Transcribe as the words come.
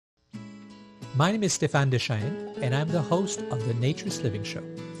My name is Stéphane Deschênes, and I'm the host of the Naturist Living Show.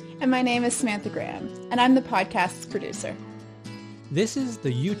 And my name is Samantha Graham, and I'm the podcast's producer. This is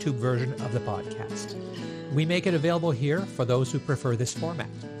the YouTube version of the podcast. We make it available here for those who prefer this format.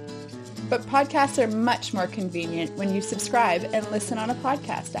 But podcasts are much more convenient when you subscribe and listen on a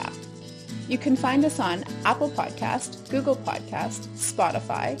podcast app. You can find us on Apple Podcast, Google Podcast,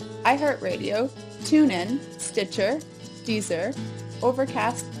 Spotify, iHeartRadio, TuneIn, Stitcher, Deezer,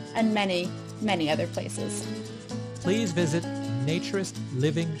 Overcast, and many, many other places. Please visit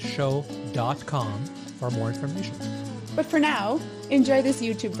NaturistLivingShow.com for more information. But for now, enjoy this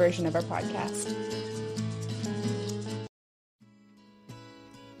YouTube version of our podcast.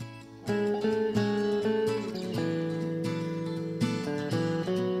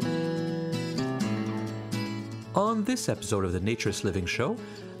 On this episode of the Naturist Living Show,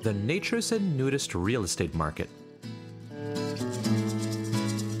 the naturist and nudist real estate market.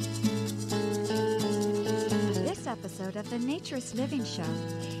 This episode of the Naturist Living Show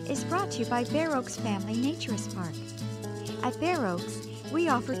is brought to you by Bare Oaks Family Naturist Park. At Bare Oaks, we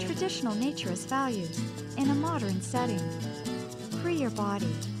offer traditional naturist values in a modern setting. Free your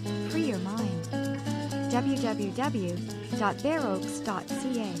body, free your mind.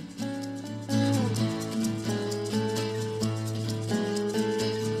 www.bareoaks.ca.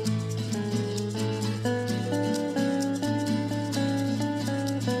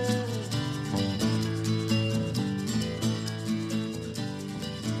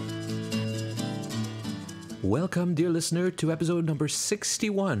 Welcome, dear listener, to episode number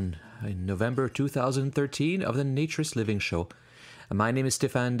 61 in November 2013 of the Naturist Living Show. My name is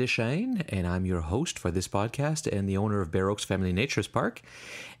Stéphane Deschênes, and I'm your host for this podcast and the owner of Bare Oaks Family Naturist Park.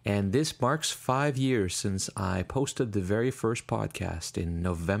 And this marks 5 years since I posted the very first podcast in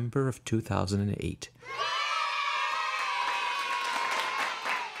November of 2008.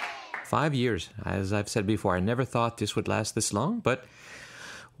 5 years. As I've said before, I never thought this would last this long, but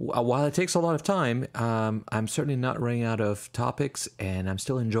while it takes a lot of time, I'm certainly not running out of topics, and I'm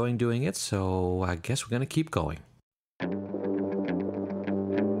still enjoying doing it, so I guess we're going to keep going.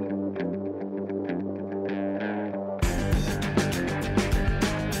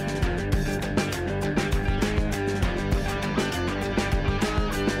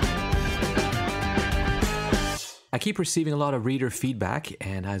 I keep receiving a lot of reader feedback,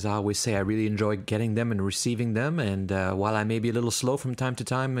 and as I always say, I really enjoy getting them and receiving them. And while I may be a little slow from time to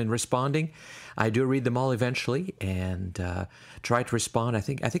time in responding, I do read them all eventually and try to respond. I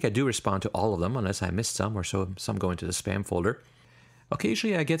think I do respond to all of them, unless I missed some or so some go into the spam folder.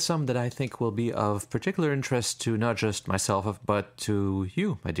 Occasionally, I get some that I think will be of particular interest to not just myself, but to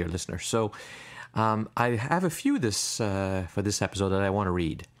you, my dear listener. So I have a few for this episode that I want to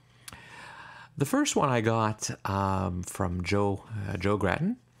read. The first one I got from Joe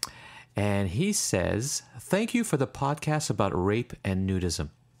Grattan, and he says, "Thank you for the podcast about rape and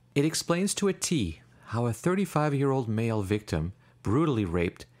nudism. It explains to a T how a 35-year-old male victim, brutally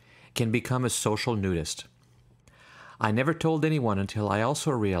raped, can become a social nudist. I never told anyone until I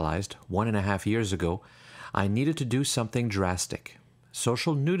also realized, 1.5 years ago, I needed to do something drastic.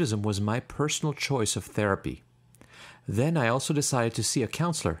 Social nudism was my personal choice of therapy. Then I also decided to see a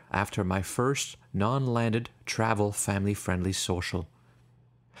counselor after my first non-landed, travel, family-friendly social.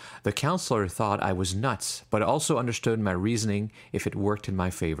 The counselor thought I was nuts, but also understood my reasoning if it worked in my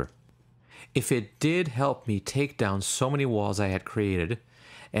favor. If it did help me take down so many walls I had created,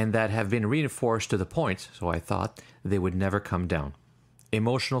 and that have been reinforced to the point, so I thought, they would never come down.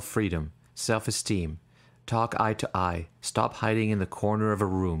 Emotional freedom, self-esteem, talk eye to eye, stop hiding in the corner of a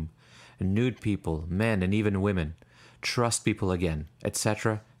room, nude people, men and even women, trust people again,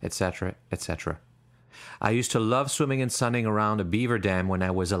 etc., etc., etc. I used to love swimming and sunning around a beaver dam when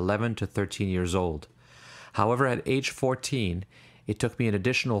I was 11 to 13 years old. However, at age 14, it took me an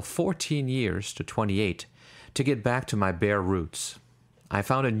additional 14 years to 28 to get back to my bare roots. I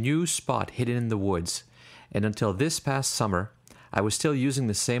found a new spot hidden in the woods, and until this past summer, I was still using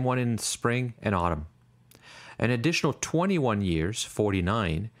the same one in spring and autumn. An additional 21 years,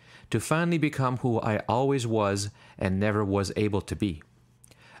 49, to finally become who I always was and never was able to be.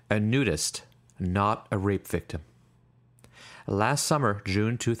 A nudist, not a rape victim. Last summer,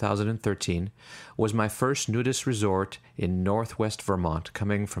 June 2013, was my first nudist resort in northwest Vermont,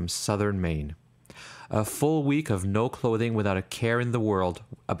 coming from southern Maine. A full week of no clothing without a care in the world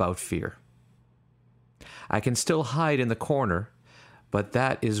about fear. I can still hide in the corner, but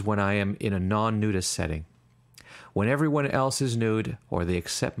that is when I am in a non-nudist setting. When everyone else is nude, or they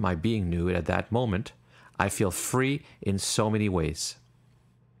accept my being nude at that moment, I feel free in so many ways.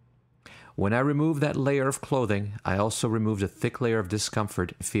 When I removed that layer of clothing, I also removed a thick layer of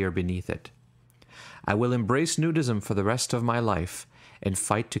discomfort and fear beneath it. I will embrace nudism for the rest of my life and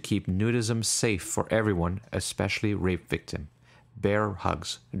fight to keep nudism safe for everyone, especially rape victim. Bear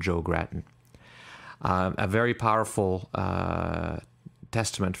hugs, Joe Grattan. A very powerful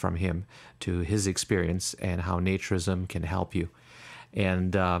testament from him to his experience and how naturism can help you.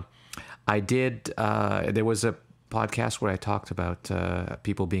 And there was a podcast where I talked about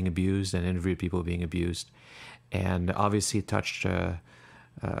people being abused and interviewed people being abused. And obviously it touched a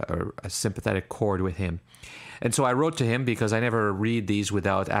sympathetic chord with him. And so I wrote to him because I never read these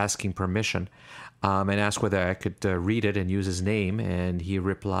without asking permission, and asked whether I could read it and use his name. And he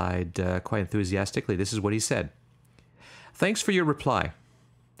replied quite enthusiastically. This is what he said. Thanks for your reply.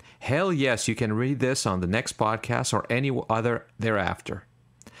 Hell yes, you can read this on the next podcast or any other thereafter.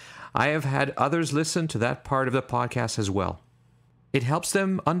 I have had others listen to that part of the podcast as well. It helps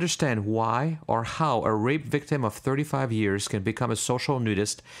them understand why or how a rape victim of 35 years can become a social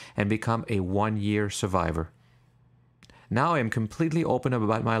nudist and become a 1-year survivor. Now I am completely open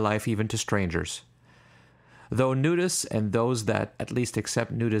about my life even to strangers. Though nudists and those that at least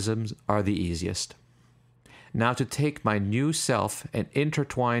accept nudism are the easiest. Now to take my new self and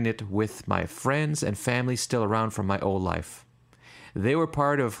intertwine it with my friends and family still around from my old life. They were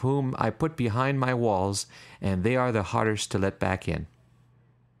part of whom I put behind my walls, and they are the hardest to let back in.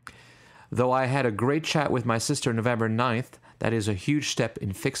 Though I had a great chat with my sister November 9th, that is a huge step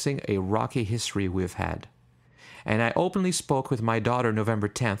in fixing a rocky history we've had. And I openly spoke with my daughter November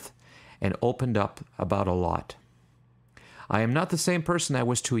 10th and opened up about a lot. I am not the same person I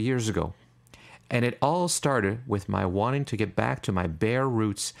was 2 years ago. And it all started with my wanting to get back to my bare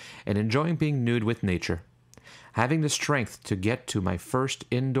roots and enjoying being nude with nature. Having the strength to get to my first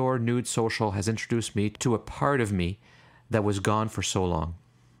indoor nude social has introduced me to a part of me that was gone for so long.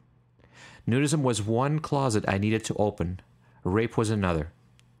 Nudism was one closet I needed to open. Rape was another.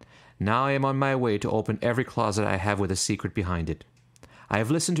 Now I am on my way to open every closet I have with a secret behind it. I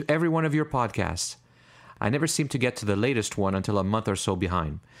have listened to every one of your podcasts. I never seem to get to the latest one until a month or so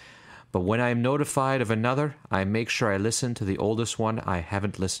behind. But when I am notified of another, I make sure I listen to the oldest one I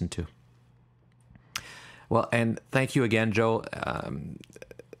haven't listened to. Well, and thank you again, Joe.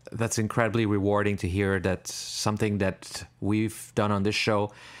 That's incredibly rewarding to hear that something that we've done on this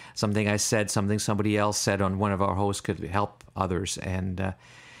show, something I said, something somebody else said on one of our hosts could help others. And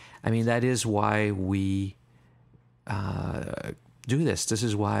I mean, that is why we do this. This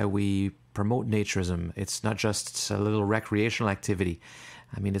is why we promote naturism. It's not just a little recreational activity.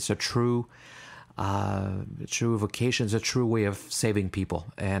 I mean, it's a true vocation. It's a true way of saving people.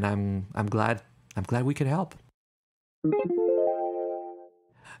 And I'm glad we could help.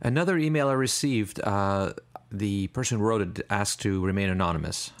 Another email I received, the person who wrote it asked to remain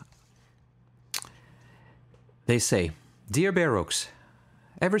anonymous. They say, Dear Bear Oaks,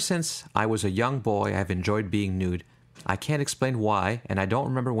 ever since I was a young boy, I've enjoyed being nude. I can't explain why, and I don't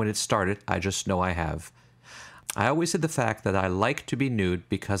remember when it started. I just know I have. I always said the fact that I liked to be nude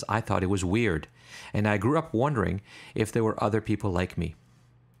because I thought it was weird, and I grew up wondering if there were other people like me.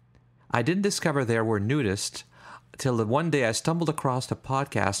 I didn't discover there were nudists till the one day I stumbled across a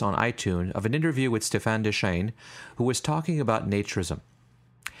podcast on iTunes of an interview with Stéphane Deschênes, who was talking about naturism.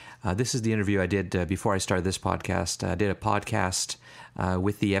 This is the interview I did before I started this podcast. I did a podcast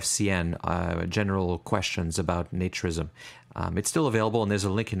with the FCN, general questions about naturism. It's still available, and there's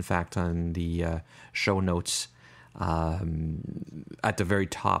a link, in fact, on the show notes at the very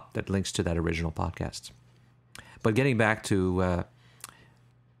top that links to that original podcast. But getting back to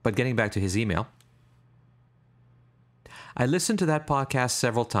his email, I listened to that podcast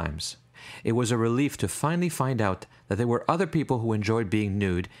several times. It was a relief to finally find out that there were other people who enjoyed being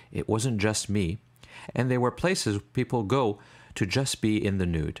nude. It wasn't just me, and there were places people go to just be in the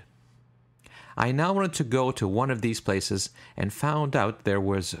nude. I now wanted to go to one of these places and found out there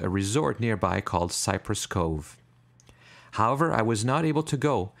was a resort nearby called Cypress Cove. However, I was not able to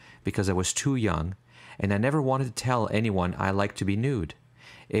go because I was too young, and I never wanted to tell anyone I liked to be nude.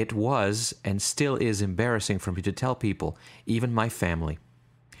 It was and still is embarrassing for me to tell people, even my family.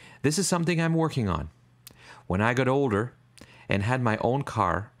 This is something I'm working on. When I got older and had my own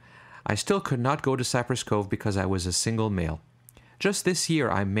car, I still could not go to Cypress Cove because I was a single male. Just this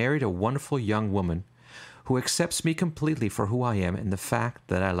year, I married a wonderful young woman who accepts me completely for who I am and the fact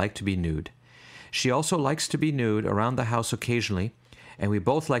that I like to be nude. She also likes to be nude around the house occasionally, and we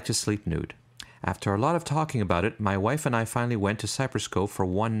both like to sleep nude. After a lot of talking about it, my wife and I finally went to Cypress Cove for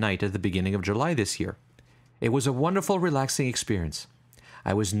one night at the beginning of July this year. It was a wonderful, relaxing experience.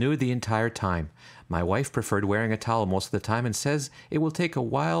 I was nude the entire time. My wife preferred wearing a towel most of the time and says it will take a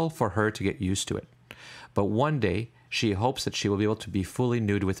while for her to get used to it. But one day, she hopes that she will be able to be fully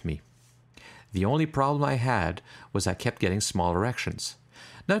nude with me. The only problem I had was I kept getting small erections.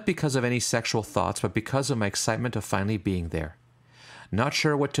 Not because of any sexual thoughts, but because of my excitement of finally being there. Not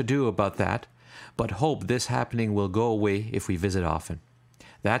sure what to do about that, but hope this happening will go away if we visit often.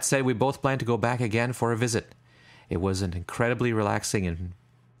 That said, we both plan to go back again for a visit. It was an incredibly relaxing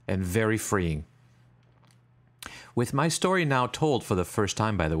and very freeing. With my story now told for the first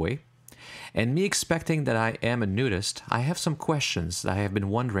time, by the way, and me expecting that I am a nudist, I have some questions that I have been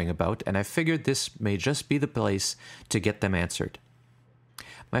wondering about, and I figured this may just be the place to get them answered.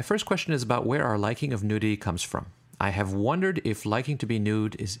 My first question is about where our liking of nudity comes from. I have wondered if liking to be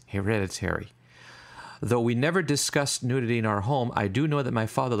nude is hereditary. Though we never discussed nudity in our home, I do know that my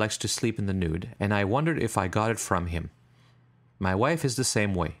father likes to sleep in the nude, and I wondered if I got it from him. My wife is the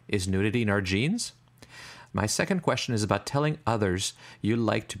same way. Is nudity in our genes? My second question is about telling others you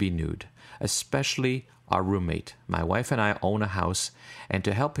like to be nude, especially our roommate. My wife and I own a house, and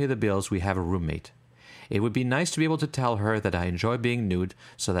to help pay the bills, we have a roommate. It would be nice to be able to tell her that I enjoy being nude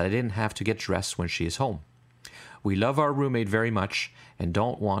so that I didn't have to get dressed when she is home. We love our roommate very much and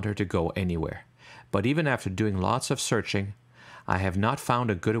don't want her to go anywhere. But even after doing lots of searching, I have not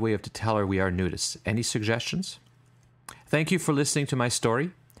found a good way to tell her we are nudists. Any suggestions? Thank you for listening to my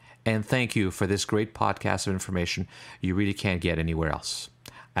story, and thank you for this great podcast of information you really can't get anywhere else.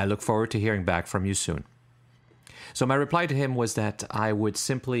 I look forward to hearing back from you soon. So my reply to him was that I would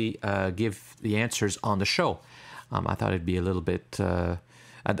simply give the answers on the show. I thought it'd be a little bit...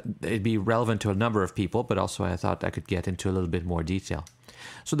 it'd be relevant to a number of people, but also I thought I could get into a little bit more detail.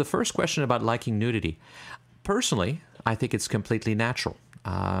 So the first question about liking nudity. Personally, I think it's completely natural.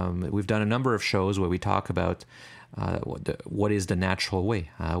 We've done a number of shows where we talk about what is the natural way.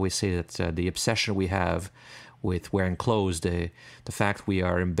 I always say that the obsession we have with wearing clothes, the fact we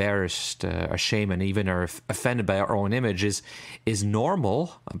are embarrassed, ashamed, and even are offended by our own image is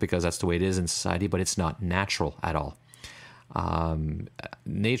normal, because that's the way it is in society, but it's not natural at all.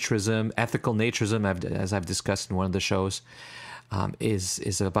 Naturism, ethical naturism, as I've discussed in one of the shows,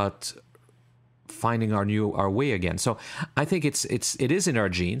 is about finding our way again. So I think it is in our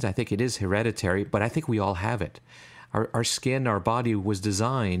genes. I think it is hereditary, but I think we all have it. Our skin, our body was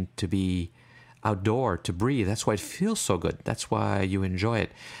designed to be outdoor, to breathe. That's why it feels so good. That's why you enjoy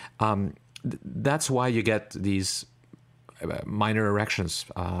it. That's why you get these minor erections,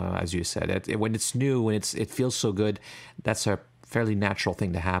 as you said. When it's new, when it feels so good, that's a fairly natural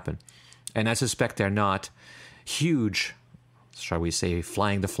thing to happen. And I suspect they're not huge, shall we say,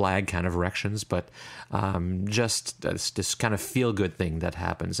 flying the flag kind of erections, but just this kind of feel-good thing that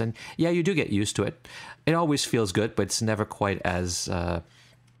happens. And yeah, you do get used to it. It always feels good, but it's never quite as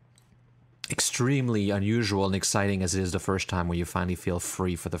extremely unusual and exciting as it is the first time when you finally feel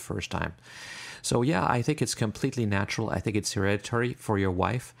free for the first time. So yeah, I think it's completely natural. I think it's hereditary for your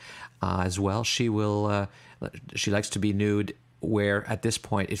wife as well. She likes to be nude where at this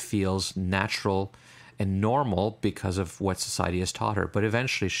point it feels natural and normal because of what society has taught her. But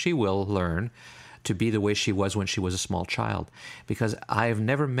eventually she will learn to be the way she was when she was a small child. Because I have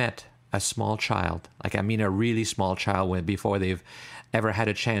never met a small child, a really small child, before they've ever had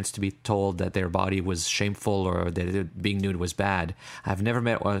a chance to be told that their body was shameful or that being nude was bad. I've never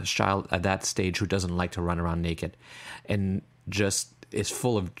met a child at that stage who doesn't like to run around naked and just is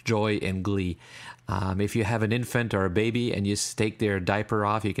full of joy and glee. If you have an infant or a baby and you take their diaper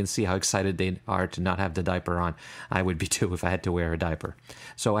off, you can see how excited they are to not have the diaper on. I would be too if I had to wear a diaper.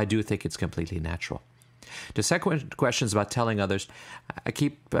 So I do think it's completely natural. The second question is about telling others. I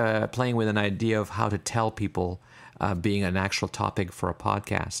keep playing with an idea of how to tell people, being an actual topic for a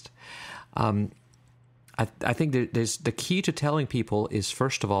podcast. I think there's the key to telling people is,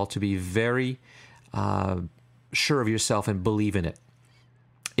 first of all, to be very sure of yourself and believe in it.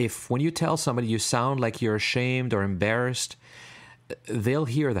 If when you tell somebody you sound like you're ashamed or embarrassed, they'll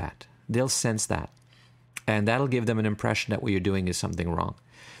hear that. They'll sense that. And that'll give them an impression that what you're doing is something wrong.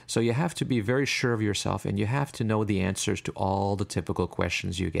 So you have to be very sure of yourself, and you have to know the answers to all the typical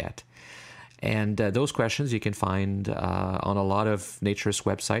questions you get. And those questions you can find on a lot of Naturist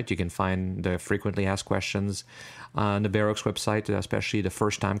websites. You can find the frequently asked questions on the Bear Oaks website, especially the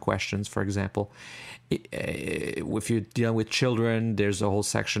first-time questions, for example. If you're dealing with children, there's a whole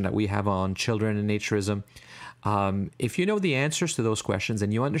section that we have on children and naturism. If you know the answers to those questions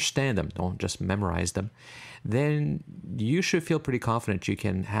and you understand them, don't just memorize them, then you should feel pretty confident you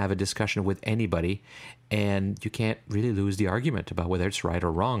can have a discussion with anybody, and you can't really lose the argument about whether it's right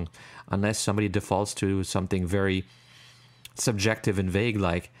or wrong, unless somebody defaults to something very subjective and vague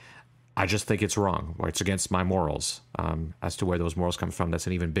like, I just think it's wrong, or it's against my morals. As to where those morals come from, that's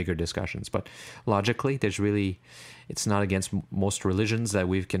an even bigger discussion. But logically, it's not against most religions that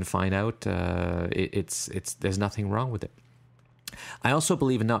we can find out. There's nothing wrong with it. I also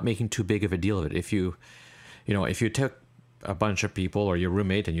believe in not making too big of a deal of it. If you took a bunch of people or your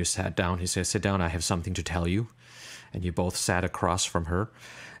roommate and you sat down, he says, "Sit down, I have something to tell you," and you both sat across from her,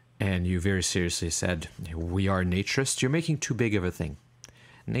 and you very seriously said, "We are naturists," you're making too big of a thing.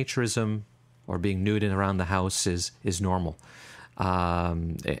 Naturism or being nude and around the house is normal. A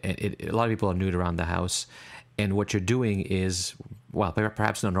lot of people are nude around the house, and what you're doing is, well,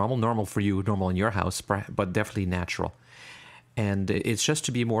 perhaps not normal for you, normal in your house, but definitely natural. And it's just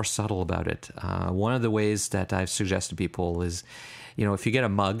to be more subtle about it. One of the ways that I've suggested people is, if you get a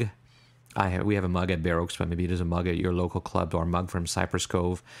mug, we have a mug at Bare Oaks, but maybe there's a mug at your local club or a mug from Cypress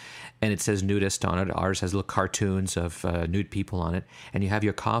Cove, and it says nudist on it. Ours has little cartoons of nude people on it, and you have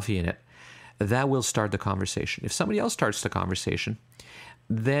your coffee in it. That will start the conversation. If somebody else starts the conversation,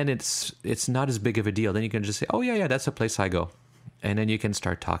 then it's not as big of a deal. Then you can just say, "Oh, yeah, that's a place I go." And then you can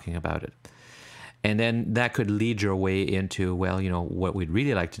start talking about it. And then that could lead your way into, well, what we'd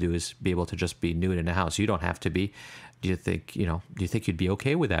really like to do is be able to just be nude in the house. You don't have to be. Do you think you'd be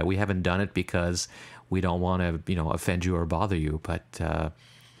okay with that? We haven't done it because we don't want to, offend you or bother you, but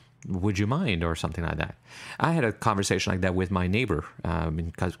would you mind, or something like that? I had a conversation like that with my neighbor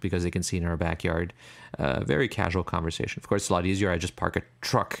because they can see in our backyard. Very casual conversation. Of course, it's a lot easier. I just park a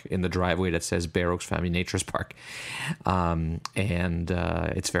truck in the driveway that says Bare Oaks Family Naturist Park. And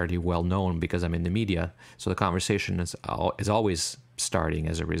it's fairly well known because I'm in the media. So the conversation is always starting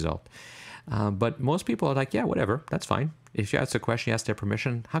as a result. But most people are like, yeah, whatever, that's fine. If you ask a question, you ask their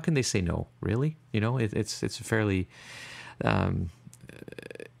permission, how can they say no? Really? It's fairly...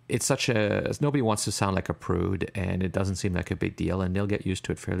 it's such nobody wants to sound like a prude, and it doesn't seem like a big deal, and they'll get used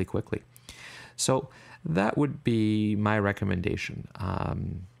to it fairly quickly. So that would be my recommendation.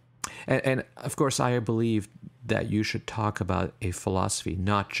 And of course, I believe that you should talk about a philosophy,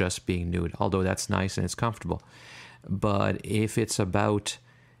 not just being nude, although that's nice and it's comfortable. But if it's about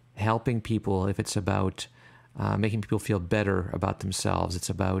helping people, if it's about making people feel better about themselves, it's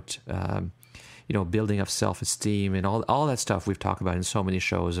about building up self-esteem and all that stuff we've talked about in so many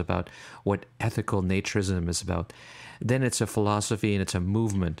shows about what ethical naturism is about, then it's a philosophy and it's a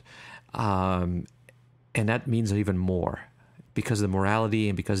movement. And that means even more because of the morality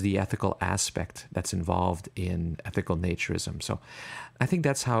and because of the ethical aspect that's involved in ethical naturism. So I think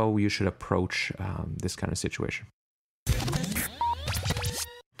that's how you should approach this kind of situation.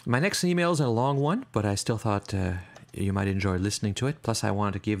 My next email is a long one, but I still thought you might enjoy listening to it. Plus, I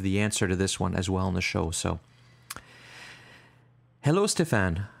wanted to give the answer to this one as well on the show. So, hello,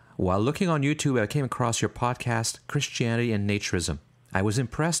 Stefan. While looking on YouTube, I came across your podcast, Christianity and Naturism. I was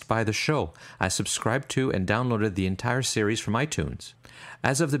impressed by the show. I subscribed to and downloaded the entire series from iTunes.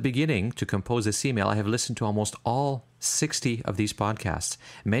 As of the beginning to compose this email, I have listened to almost all 60 of these podcasts,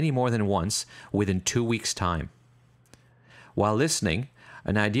 many more than once, within 2 weeks' time. While listening,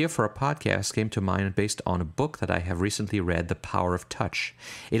 an idea for a podcast came to mind based on a book that I have recently read, The Power of Touch.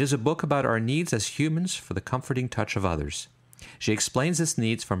 It is a book about our needs as humans for the comforting touch of others. She explains this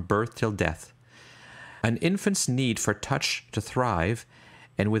needs from birth till death. An infant's need for touch to thrive,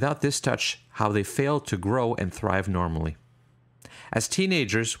 and without this touch, how they fail to grow and thrive normally. As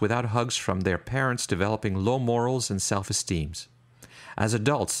teenagers, without hugs from their parents, developing low morals and self-esteems. As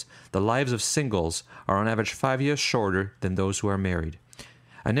adults, the lives of singles are on average 5 years shorter than those who are married.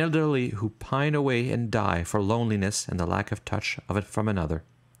 An elderly who pine away and die for loneliness and the lack of touch of it from another.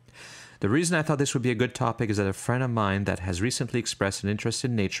 The reason I thought this would be a good topic is that a friend of mine that has recently expressed an interest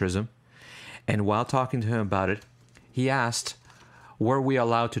in naturism, and while talking to him about it, he asked, were we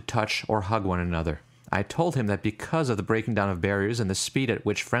allowed to touch or hug one another? I told him that because of the breaking down of barriers and the speed at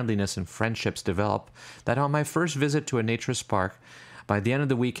which friendliness and friendships develop, that on my first visit to a naturist park, by the end of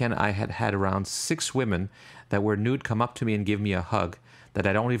the weekend I had had around 6 women that were nude come up to me and give me a hug, that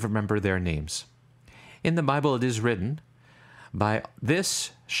I don't even remember their names. In the Bible it is written, by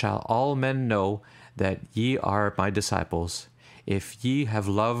this shall all men know that ye are my disciples, if ye have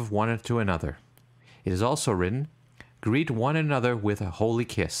love one to another. It is also written, greet one another with a holy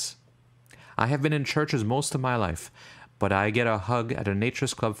kiss. I have been in churches most of my life, but I get a hug at a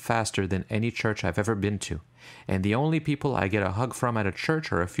naturist club faster than any church I've ever been to. And the only people I get a hug from at a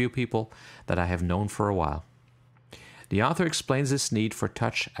church are a few people that I have known for a while. The author explains this need for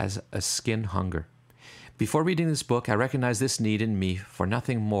touch as a skin hunger. Before reading this book, I recognized this need in me for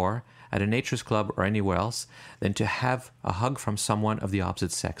nothing more at a naturist club or anywhere else than to have a hug from someone of the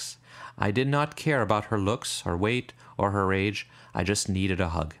opposite sex. I did not care about her looks, her weight, or her age. I just needed a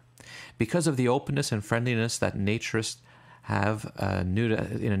hug. Because of the openness and friendliness that naturists have,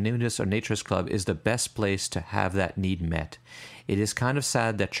 in a nudist or naturist club is the best place to have that need met. It is kind of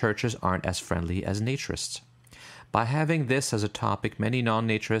sad that churches aren't as friendly as naturists. By having this as a topic, many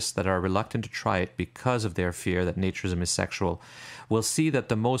non-naturists that are reluctant to try it because of their fear that naturism is sexual will see that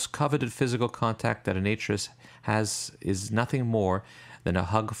the most coveted physical contact that a naturist has is nothing more than a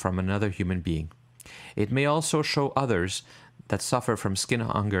hug from another human being. It may also show others that suffer from skin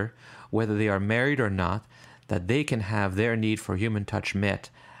hunger, whether they are married or not, that they can have their need for human touch met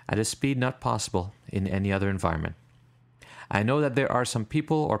at a speed not possible in any other environment. I know that there are some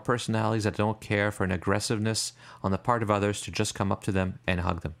people or personalities that don't care for an aggressiveness on the part of others to just come up to them and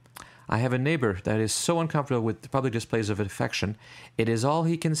hug them. I have a neighbor that is so uncomfortable with public displays of affection, it is all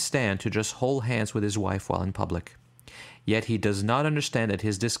he can stand to just hold hands with his wife while in public. Yet he does not understand that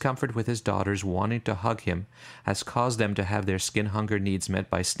his discomfort with his daughters wanting to hug him has caused them to have their skin hunger needs met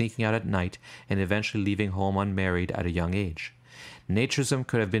by sneaking out at night and eventually leaving home unmarried at a young age. Naturism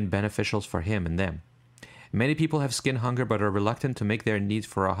could have been beneficial for him and them. Many people have skin hunger but are reluctant to make their need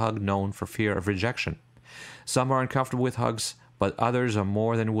for a hug known for fear of rejection. Some are uncomfortable with hugs, but others are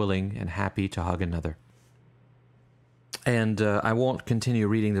more than willing and happy to hug another. And I won't continue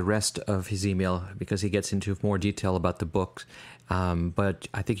reading the rest of his email because he gets into more detail about the book, but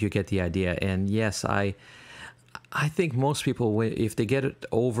I think you get the idea. And yes, I think most people, if they get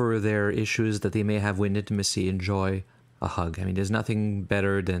over their issues that they may have with intimacy, enjoy a hug. I mean, there's nothing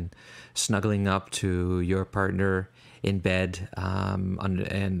better than snuggling up to your partner in bed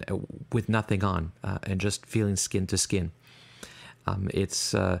and with nothing on and just feeling skin to skin.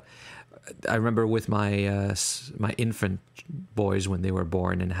 I remember with my infant boys when they were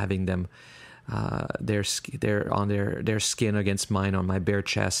born and having them their skin against mine on my bare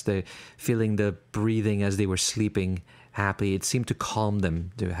chest, feeling the breathing as they were sleeping happily. It seemed to calm them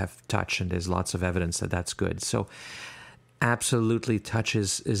to have touch, and there's lots of evidence that that's good. So absolutely, touch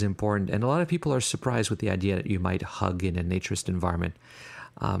is important. And a lot of people are surprised with the idea that you might hug in a naturist environment.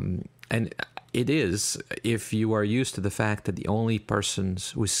 And it is, if you are used to the fact that the only person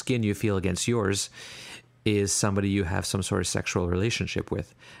whose skin you feel against yours is somebody you have some sort of sexual relationship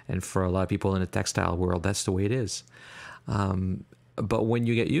with. And for a lot of people in the textile world, that's the way it is. But when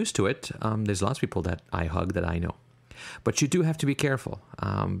you get used to it, there's lots of people that I hug that I know. But you do have to be careful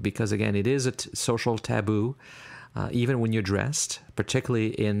because, again, it is a social taboo. Even when you're dressed, particularly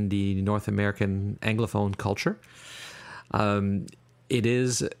in the North American Anglophone culture. It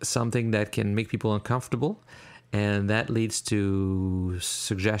is something that can make people uncomfortable, and that leads to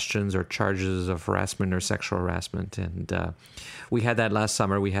suggestions or charges of harassment or sexual harassment. And we had that last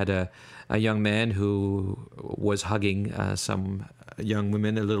summer. We had a young man who was hugging some young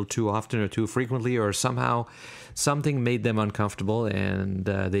women a little too often or too frequently, or somehow something made them uncomfortable, and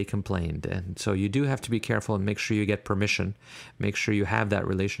they complained. And so you do have to be careful and make sure you get permission. Make sure you have that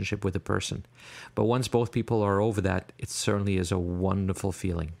relationship with the person. But once both people are over that, it certainly is a wonderful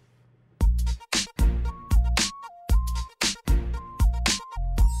feeling.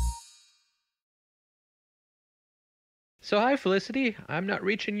 So hi, Felicity. I'm not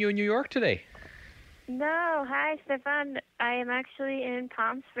reaching you in New York today. No, hi, Stefan. I am actually in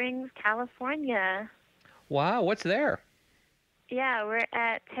Palm Springs, California. Wow, what's there? Yeah, we're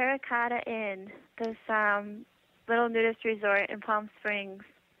at Terracotta Inn, this little nudist resort in Palm Springs.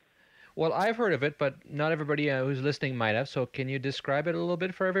 Well, I've heard of it, but not everybody who's listening might have. So can you describe it a little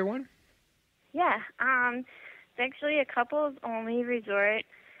bit for everyone? Yeah, it's actually a couples-only resort.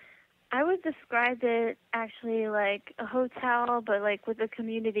 I would describe it actually like a hotel, but like with a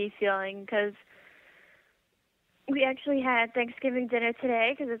community feeling, because we actually had Thanksgiving dinner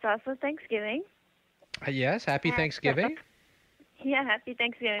today because it's also Thanksgiving. Yes, happy Thanksgiving. Yeah, happy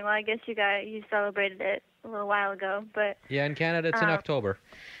Thanksgiving. Well, I guess you celebrated it a little while ago, but yeah, in Canada it's in October.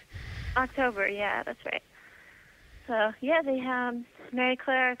 October, yeah, that's right. So yeah, Mary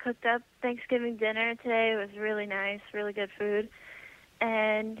Claire cooked up Thanksgiving dinner today. It was really nice, really good food,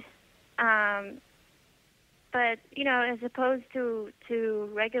 and but as opposed to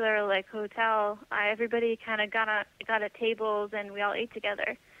regular like hotel, everybody kind of got at tables and we all ate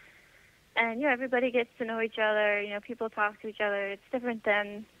together. And everybody gets to know each other. People talk to each other. It's different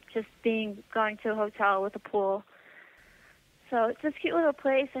than just going to a hotel with a pool. So it's this cute little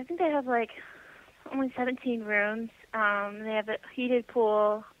place. I think they have like only 17 rooms. They have a heated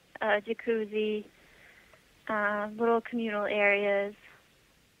pool, a jacuzzi, little communal areas,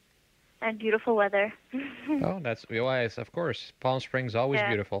 and beautiful weather. Oh, that's wise, of course. Palm Springs always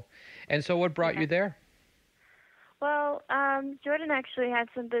beautiful. And so, what brought you there? Well, Jordan actually had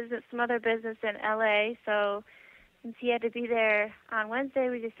some other business in LA, so since he had to be there on Wednesday,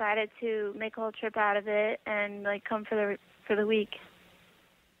 we decided to make a whole trip out of it and like come for the week.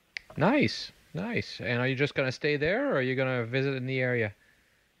 Nice. And are you just going to stay there, or are you going to visit in the area?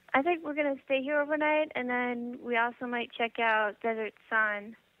 I think we're going to stay here overnight, and then we also might check out Desert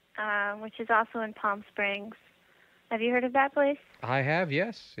Sun, which is also in Palm Springs. Have you heard of that place? I have,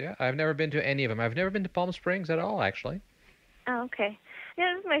 yes. Yeah, I've never been to any of them. I've never been to Palm Springs at all, actually. Oh, okay.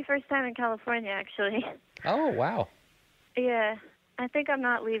 Yeah, this is my first time in California, actually. Oh, wow. Yeah, I think I'm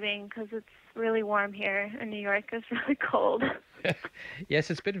not leaving because it's really warm here in New York. It's really cold. Yes,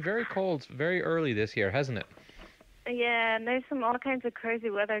 it's been very cold very early this year, hasn't it? Yeah, and there's all kinds of crazy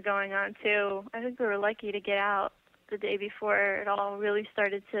weather going on, too. I think we were lucky to get out the day before it all really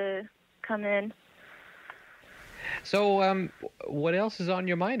started to come in. So, what else is on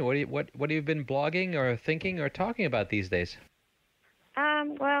your mind? What have you been blogging or thinking or talking about these days?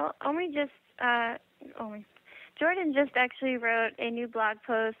 Well, Jordan just actually wrote a new blog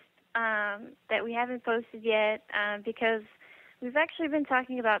post that we haven't posted yet because we've actually been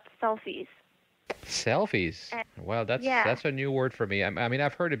talking about selfies. Selfies? Well, that's a new word for me. I mean,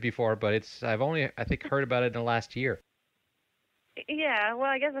 I've heard it before, but I've only, I think, heard about it in the last year. Yeah, well,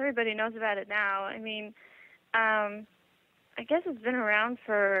 I guess everybody knows about it now. I mean, I guess it's been around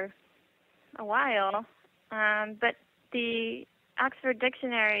for a while, but the Oxford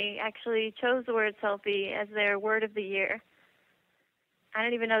Dictionary actually chose the word selfie as their word of the year. I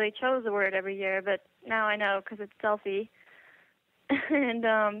didn't even know they chose the word every year, but now I know because it's selfie.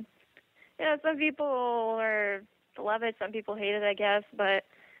 And, some people love it, some people hate it, I guess, but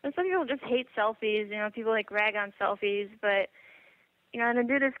some people just hate selfies. People like rag on selfies, but in the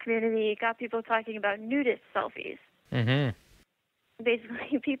nudist community, it got people talking about nudist selfies. Mm-hmm. Basically,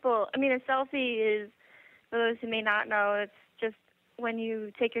 a selfie is, for those who may not know, it's just when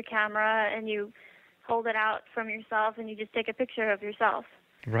you take your camera and you hold it out from yourself and you just take a picture of yourself.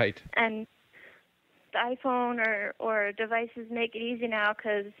 Right. And the iPhone or devices make it easy now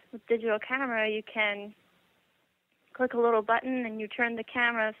because with digital camera, you can click a little button and you turn the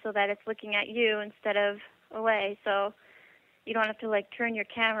camera so that it's looking at you instead of away. So you don't have to turn your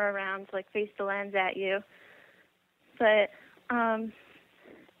camera around to face the lens at you. But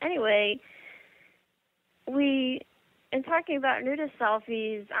anyway, in talking about nudist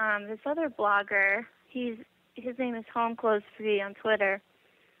selfies, this other blogger, his name is Home Clothes Free on Twitter.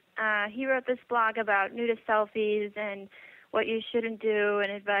 He wrote this blog about nudist selfies and what you shouldn't do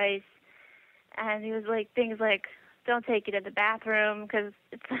and advice. And he was things like, don't take it in the bathroom because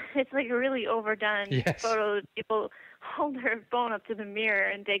it's a really overdone photo. People hold their phone up to the mirror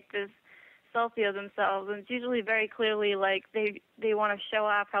and take this selfie of themselves, and it's usually very clearly they want to show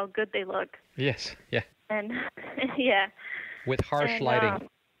off how good they look. Yes, yeah. And yeah. With harsh lighting.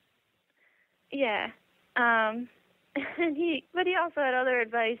 But he also had other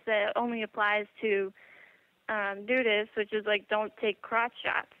advice that only applies to nudists, which is don't take crotch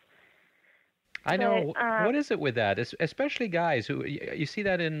shots. I know. What is it with that? Especially guys who you see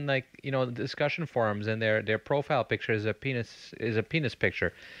that in discussion forums, and their profile picture is a penis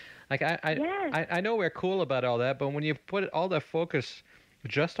picture. I know we're cool about all that, but when you put all the focus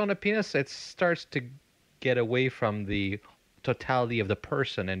just on a penis, it starts to get away from the totality of the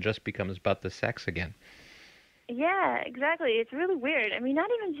person and just becomes about the sex again. Yeah, exactly. It's really weird. I mean, not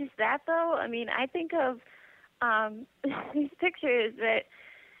even just that, though. I mean, I think of these pictures that,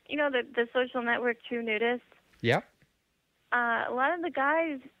 the social network True Nudists. Yeah. A lot of the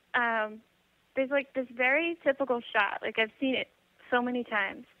guys, there's this very typical shot. I've seen it so many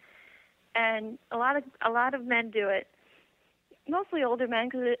times. And a lot of men do it. Mostly older men,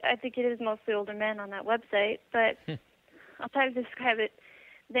 because I think it is mostly older men on that website. But I'll try to describe it.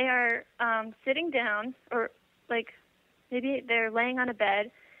 They are sitting down, or maybe they're laying on a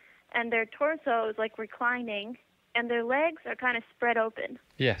bed, and their torso is reclining, and their legs are kind of spread open.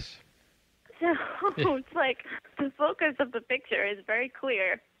 Yes. So it's the focus of the picture is very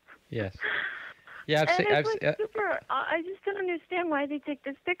clear. Yes. Yeah, super. I just don't understand why they take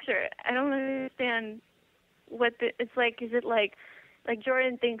this picture. I don't understand it's like. Is it like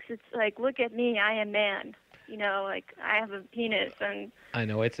Jordan thinks it's look at me, I am man. I have a penis, and I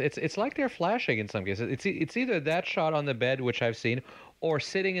know it's like they're flashing in some cases. It's either that shot on the bed, which I've seen, or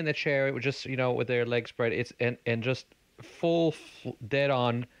sitting in the chair, just with their legs spread. It's and just full dead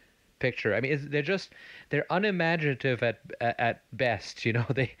on picture. I mean, they're unimaginative at best.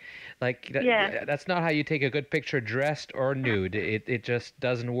 They that's not how you take a good picture, dressed or nude. It just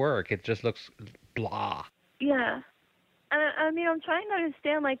doesn't work. It just looks blah. Yeah. I mean, I'm trying to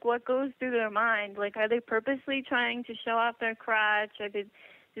understand, what goes through their mind. Are they purposely trying to show off their crotch, or do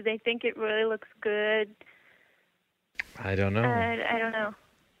they think it really looks good? I don't know. I don't know.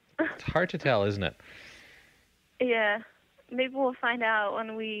 It's hard to tell, isn't it? Yeah. Maybe we'll find out when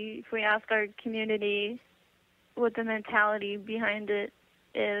if we ask our community what the mentality behind it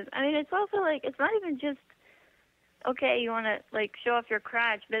is. I mean, it's also like, it's not even just, okay, you want to like show off your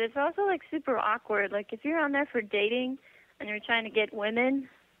crotch, but it's also like super awkward. Like if you're on there for dating and you're trying to get women,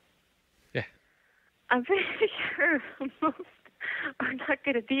 yeah, I'm pretty sure most are not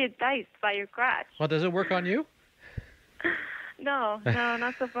going to be enticed by your crotch. Well, does it work on you? No,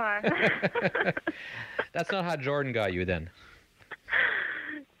 not so far. That's not how Jordan got you then.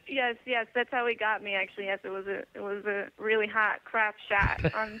 Yes, that's how he got me. Actually, yes, it was a really hot crap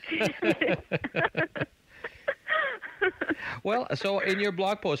shot on. Well, so in your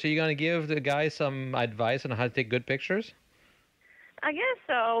blog post, are you going to give the guys some advice on how to take good pictures? I guess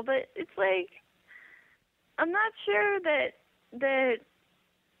so, but it's like I'm not sure that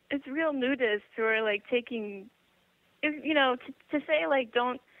it's real nudists who are like taking, to say like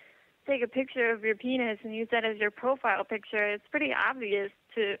don't take a picture of your penis and use that as your profile picture. It's pretty obvious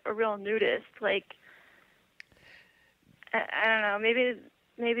to a real nudist. Like I don't know,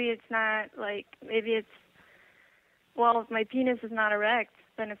 maybe it's not like, maybe it's, well, if my penis is not erect,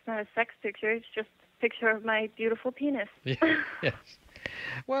 then it's not a sex picture. It's just a picture of my beautiful penis. Yes.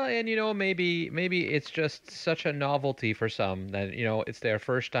 Well, and maybe it's just such a novelty for some that it's their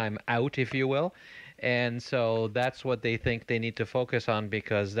first time out, if you will, and so that's what they think they need to focus on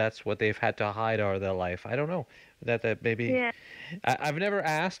because that's what they've had to hide all their life. I don't know that maybe. Yeah. I've never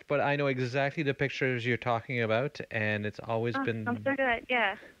asked, but I know exactly the pictures you're talking about, and it's always been. I'm so good.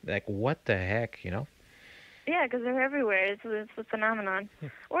 Yeah. Like what the heck, Yeah, because they're everywhere. It's a phenomenon.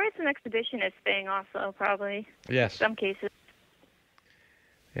 Or it's an exhibitionist thing also, probably. Yes. In some cases.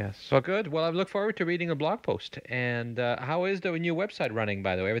 Yes. So good. Well, I look forward to reading the blog post. And how is the new website running,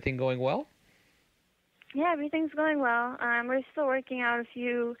 by the way? Everything going well? Yeah, everything's going well. We're still working out a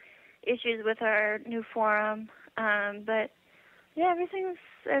few issues with our new forum. But, yeah,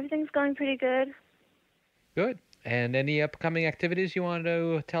 everything's going pretty good. Good. And any upcoming activities you want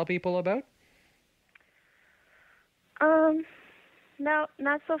to tell people about? No,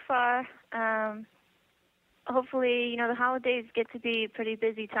 not so far. Hopefully, the holidays get to be a pretty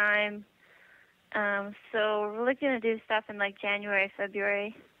busy time. So we're looking to do stuff in like January,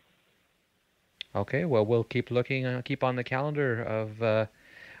 February. Okay, well, we'll keep looking, keep on the calendar of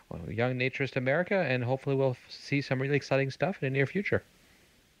Young Naturist America, and hopefully we'll see some really exciting stuff in the near future.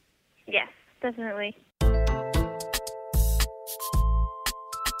 Yes, definitely.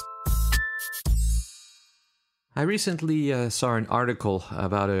 I recently saw an article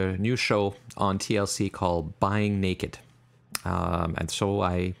about a new show on TLC called Buying Naked. And so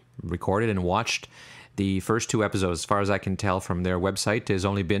I recorded and watched the first 2 episodes. As far as I can tell from their website, there's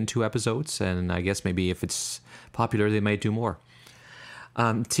only been 2 episodes, and I guess maybe if it's popular, they might do more.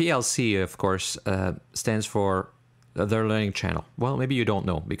 TLC, of course, stands for their learning channel. Well, maybe you don't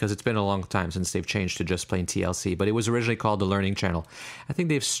know, because it's been a long time since they've changed to just plain TLC, but it was originally called the Learning Channel. I think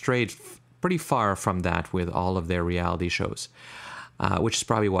they've strayed pretty far from that with all of their reality shows, which is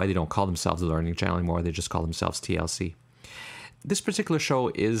probably why they don't call themselves the Learning Channel anymore. They just call themselves TLC. This particular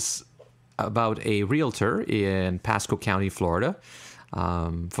show is about a realtor in Pasco County, Florida.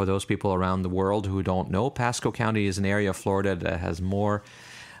 For those people around the world who don't know, Pasco County is an area of Florida that has more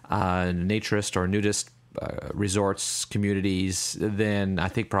naturist or nudist resorts, communities than I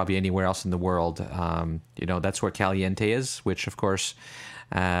think probably anywhere else in the world. That's where Caliente is, which of course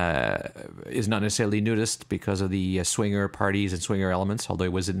is not necessarily nudist because of the swinger parties and swinger elements, although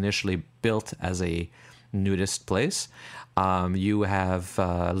it was initially built as a nudist place. You have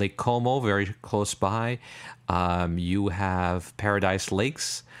Lake Como very close by. You have Paradise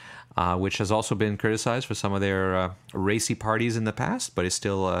Lakes, which has also been criticized for some of their racy parties in the past, but is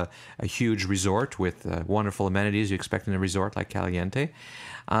still a huge resort with wonderful amenities you expect in a resort like Caliente.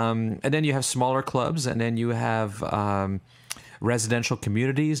 And then you have smaller clubs, and then you have residential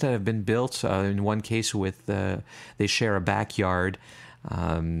communities that have been built. In one case, they share a backyard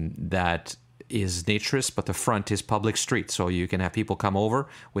that is naturist, but the front is public street, so you can have people come over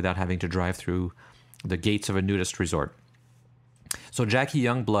without having to drive through the gates of a nudist resort. So Jackie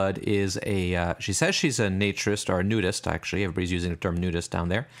Youngblood is she says she's a naturist or a nudist, actually. Everybody's using the term nudist down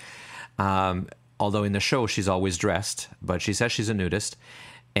there. Although in the show she's always dressed, but she says she's a nudist.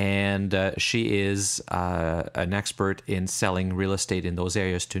 And she is an expert in selling real estate in those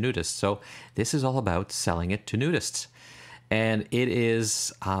areas to nudists. So this is all about selling it to nudists. And it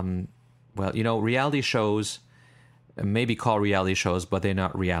is, reality shows may be called reality shows, but they're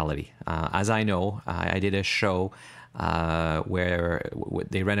not reality. As I know, I did a show where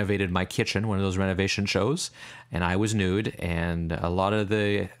they renovated my kitchen, one of those renovation shows, and I was nude, and a lot of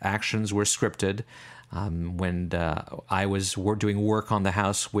the actions were scripted. When I was doing work on the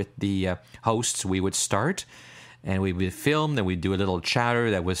house with the hosts, we would start, and we would film, then we'd do a little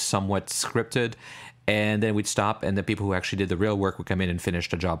chatter that was somewhat scripted, and then we'd stop, and the people who actually did the real work would come in and finish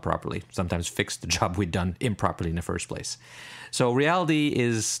the job properly, sometimes fix the job we'd done improperly in the first place. So reality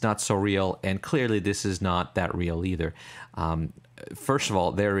is not so real, and clearly this is not that real either. First of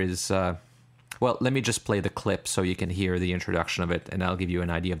all, there is... well, let me just play the clip so you can hear the introduction of it, and I'll give you an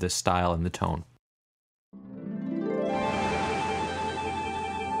idea of the style and the tone.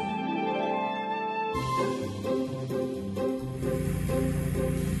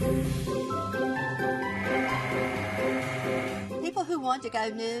 People who want to go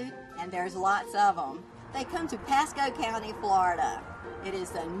nude, and there's lots of them, they come to Pasco County, Florida. It is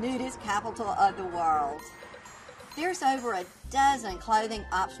the nudist capital of the world. There's over a dozen clothing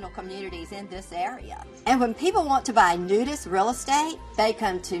optional communities in this area. And when people want to buy nudist real estate, they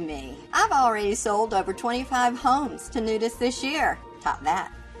come to me. I've already sold over 25 homes to nudists this year. Top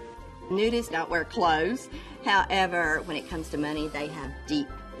that. Nudists don't wear clothes. However, when it comes to money, they have deep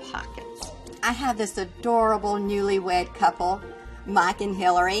pockets. I have this adorable newlywed couple, Mike and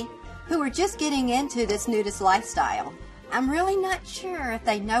Hillary, who are just getting into this nudist lifestyle. I'm really not sure if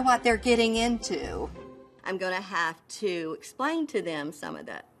they know what they're getting into. I'm going to have to explain to them some of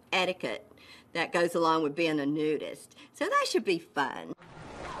the etiquette that goes along with being a nudist. So that should be fun.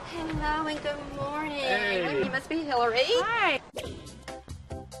 Hello and good morning. Hey. You must be Hillary. Hi.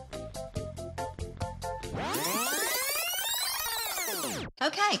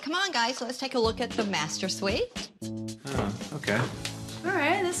 Okay, come on guys, let's take a look at the master suite. Oh, okay. All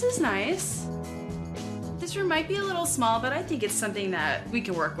right, this is nice. This room might be a little small, but I think it's something that we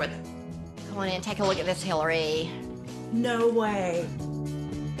can work with. Come on in, take a look at this, Hillary. No way.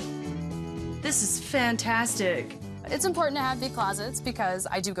 This is fantastic. It's important to have big closets because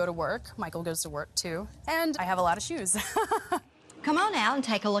I do go to work. Michael goes to work too. And I have a lot of shoes. Come on out and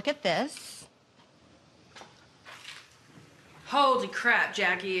take a look at this. Holy crap,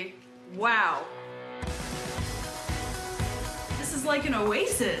 Jackie. Wow. This is like an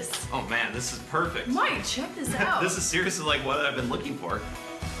oasis. Oh man, this is perfect. Mike, check this out. This is seriously like what I've been looking for.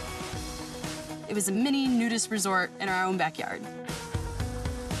 It was a mini nudist resort in our own backyard.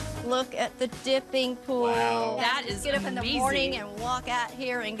 Look at the dipping pool. Wow. That Just is get up in the amazing. morning and walk out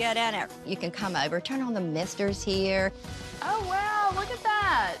here and get in it. You can come over, turn on the misters here. Oh, wow, look at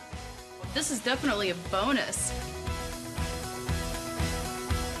that. This is definitely a bonus.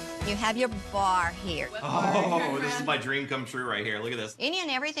 You have your bar here. Oh, this is my dream come true right here. Look at this. Any and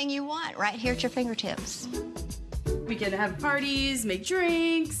everything you want right here at your fingertips. We can have parties, make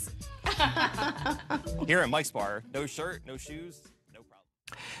drinks. Here at Mike's Bar, no shirt, no shoes, no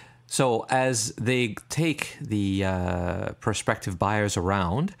problem. So as they take the prospective buyers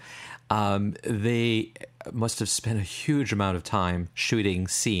around, they must have spent a huge amount of time shooting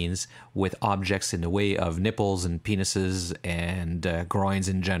scenes with objects in the way of nipples and penises and groins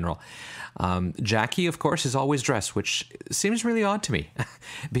in general. Jackie, of course, is always dressed, which seems really odd to me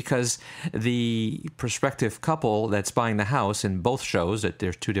because the prospective couple that's buying the house in both shows, that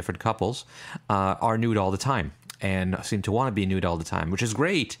there's two different couples, are nude all the time and seem to want to be nude all the time, which is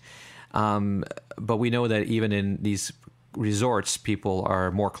great. But we know that even in these resorts, people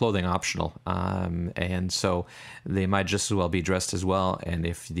are more clothing optional, and so they might just as well be dressed as well. And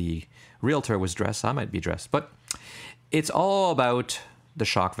if the realtor was dressed, I might be dressed. But it's all about the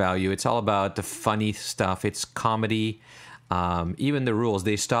shock value. It's all about the funny stuff. It's comedy. Even the rules,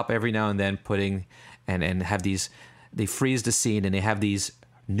 they stop every now and then putting and have these. They freeze the scene and they have these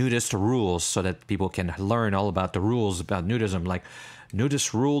nudist rules so that people can learn all about the rules about nudism, like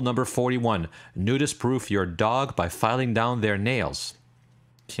nudist rule number 41, nudist proof your dog by filing down their nails.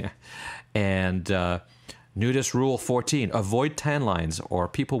 Yeah. And nudist rule 14, avoid tan lines or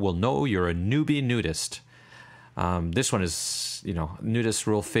people will know you're a newbie nudist. This one is, nudist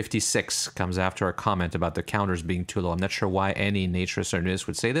rule 56 comes after a comment about the counters being too low. I'm not sure why any naturist or nudist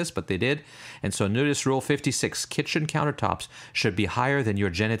would say this, but they did. And so nudist rule 56, kitchen countertops should be higher than your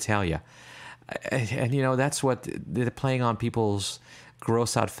genitalia. And that's what they're playing on people's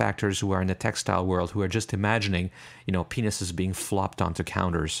gross out factors who are in the textile world, who are just imagining, penises being flopped onto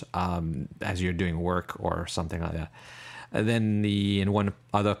counters as you're doing work or something like that. And then in one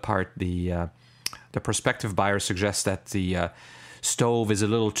other part, the prospective buyer suggests that the stove is a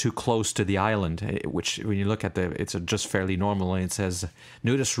little too close to the island, which when you look at it's just fairly normal. And it says,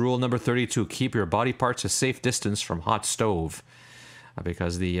 nudist rule number 32, keep your body parts a safe distance from hot stove.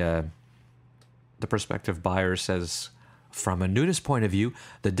 Because the the prospective buyer says, from a nudist point of view,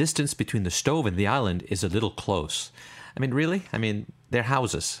 the distance between the stove and the island is a little close. I mean, really? I mean, they're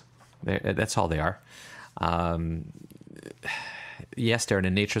houses. That's all they are. Yes, they're in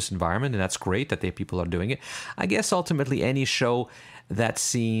a naturist environment, and that's great that people are doing it. I guess ultimately any show that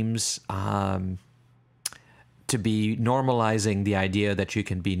seems to be normalizing the idea that you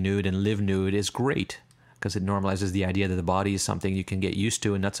can be nude and live nude is great, because it normalizes the idea that the body is something you can get used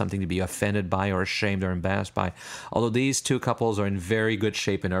to and not something to be offended by or ashamed or embarrassed by. Although these two couples are in very good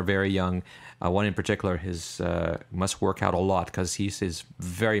shape and are very young. One in particular must work out a lot because he's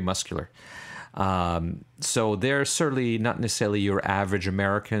very muscular. So they're certainly not necessarily your average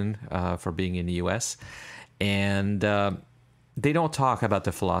American for being in the U.S. And they don't talk about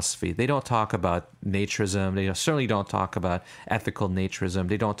the philosophy. They don't talk about naturism. They certainly don't talk about ethical naturism.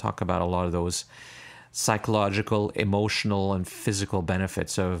 They don't talk about a lot of those psychological, emotional, and physical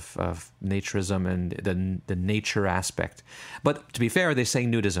benefits of naturism and the nature aspect. But to be fair, they're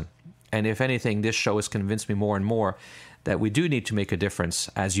saying nudism. And if anything, this show has convinced me more and more that we do need to make a difference,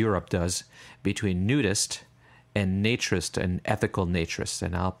 as Europe does, between nudist and naturist and ethical naturist.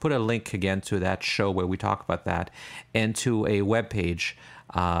 And I'll put a link again to that show where we talk about that, and to a webpage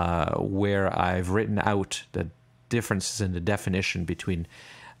where I've written out the differences in the definition between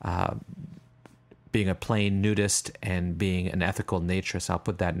being a plain nudist and being an ethical naturist. I'll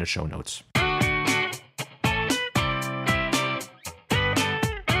put that in the show notes.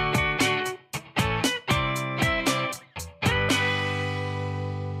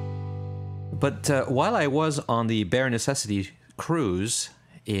 But while I was on the Bare Necessity cruise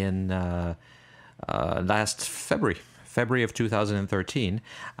in last February of 2013,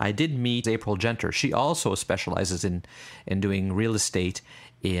 I did meet April Genter. She also specializes in doing real estate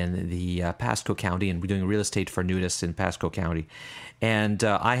in the Pasco County and doing real estate for nudists in Pasco County. And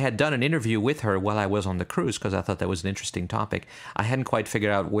I had done an interview with her while I was on the cruise because I thought that was an interesting topic. I hadn't quite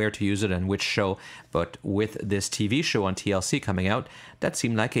figured out where to use it and which show, but with this TV show on TLC coming out, that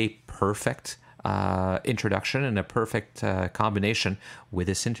seemed like a perfect introduction and a perfect combination with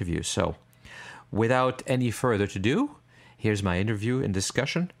this interview. So without any further ado, here's my interview and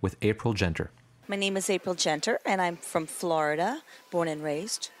discussion with April Genter. My name is April Genter, and I'm from Florida, born and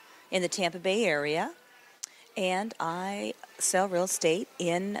raised in the Tampa Bay area. And I sell real estate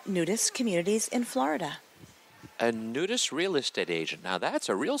in nudist communities in Florida. A nudist real estate agent. Now that's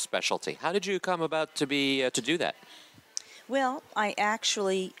a real specialty. How did you come about to do that? Well, I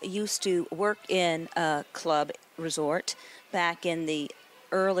actually used to work in a club resort back in the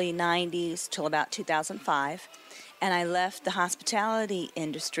early 90s till about 2005. And I left the hospitality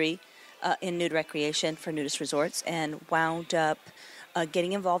industry in nude recreation for nudist resorts and wound up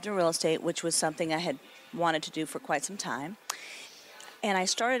getting involved in real estate, which was something I had wanted to do for quite some time. And I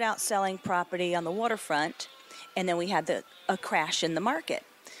started out selling property on the waterfront, and then we had a crash in the market.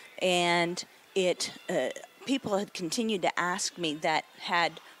 And people had continued to ask me that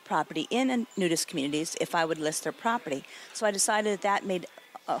had property in nudist communities if I would list their property. So I decided that made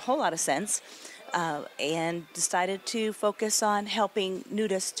a whole lot of sense, and decided to focus on helping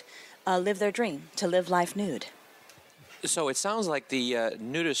nudists live their dream, to live life nude. So it sounds like the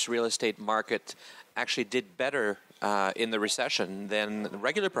nudist real estate market actually did better in the recession than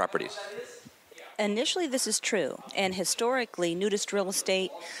regular properties. Initially, this is true, and historically, nudist real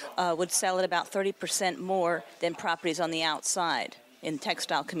estate would sell at about 30% more than properties on the outside in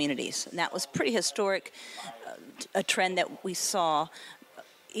textile communities. And that was pretty historic, a trend that we saw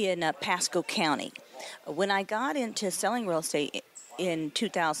in Pasco County. When I got into selling real estate in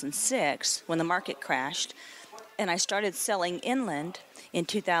 2006, when the market crashed, and I started selling inland in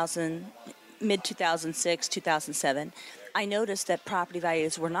mid-2006, 2007, I noticed that property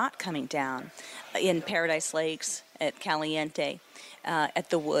values were not coming down in Paradise Lakes, at Caliente, at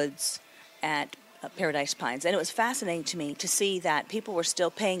the Woods, at Paradise Pines. And it was fascinating to me to see that people were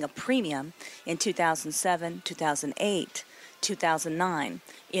still paying a premium in 2007, 2008, 2009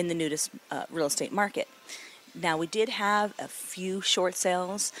 in the nudist real estate market. Now, we did have a few short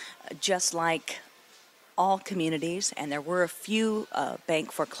sales, just like all communities, and there were a few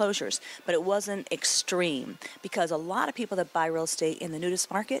bank foreclosures, but it wasn't extreme because a lot of people that buy real estate in the nudist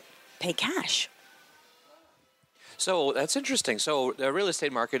market pay cash. So that's interesting. So the real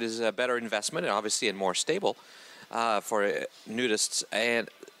estate market is a better investment and obviously and more stable for nudists. And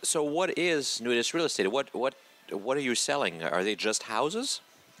so what is nudist real estate? What are you selling? Are they just houses?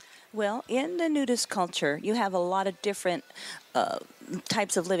 Well, in the nudist culture, you have a lot of different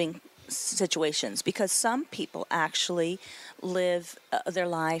types of living situations because some people actually live their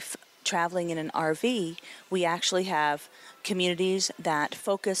life traveling in an RV. We actually have communities that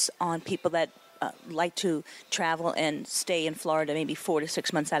focus on people that like to travel and stay in Florida maybe 4 to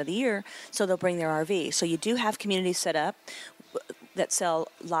 6 months out of the year, so they'll bring their RV. So you do have communities set up that sell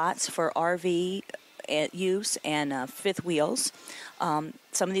lots for RV use and fifth wheels.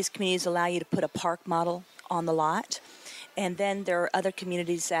 Some of these communities allow you to put a park model on the lot. And then there are other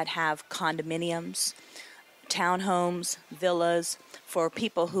communities that have condominiums, townhomes, villas for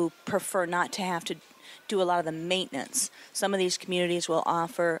people who prefer not to have to do a lot of the maintenance. Some of these communities will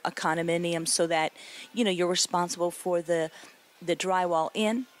offer a condominium so that, you're responsible for the drywall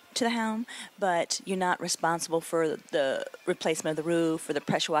in to the home, but you're not responsible for the replacement of the roof or the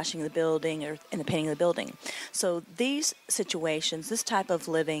pressure washing of the building or in the painting of the building. So these situations, this type of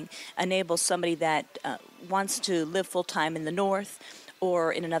living enables somebody that wants to live full-time in the north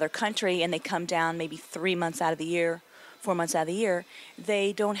or in another country, and they come down maybe 3 months out of the year, 4 months out of the year,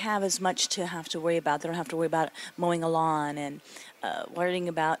 they don't have as much to have to worry about. They don't have to worry about mowing a lawn and worrying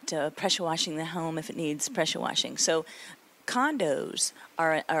about pressure washing the home if it needs pressure washing. So condos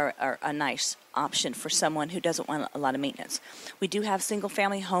are a nice option for someone who doesn't want a lot of maintenance. We do have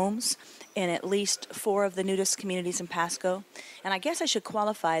single-family homes in at least 4 of the nudist communities in Pasco. And I guess I should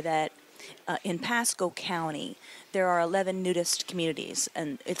qualify that in Pasco County, there are 11 nudist communities,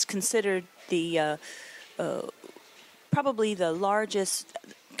 and it's considered the probably the largest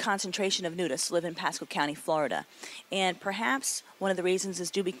concentration of nudists live in Pasco County, Florida. And perhaps one of the reasons is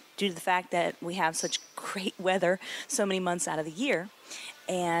due to the fact that we have such great weather so many months out of the year.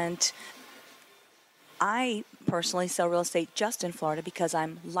 And I personally sell real estate just in Florida because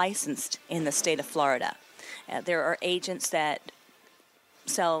I'm licensed in the state of Florida. There are agents that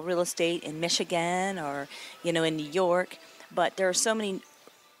sell real estate in Michigan or, in New York, but there are so many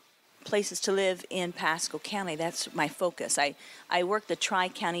places to live in Pasco County. That's my focus. I work the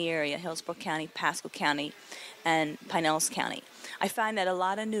Tri-County area, Hillsborough County, Pasco County, and Pinellas County. I find that a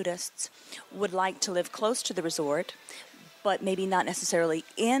lot of nudists would like to live close to the resort, but maybe not necessarily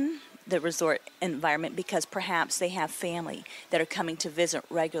in the resort environment because perhaps they have family that are coming to visit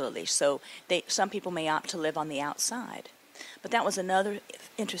regularly. So some people may opt to live on the outside. But that was another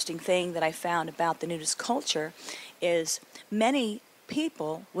interesting thing that I found about the nudist culture is many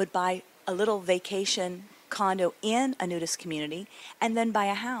people would buy a little vacation condo in a nudist community and then buy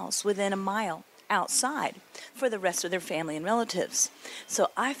a house within a mile outside for the rest of their family and relatives. So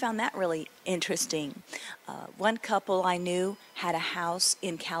I found that really interesting. One couple I knew had a house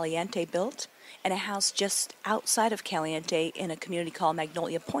in Caliente built and a house just outside of Caliente in a community called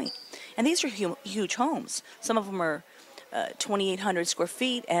Magnolia Point. And these are huge homes. Some of them are 2,800 square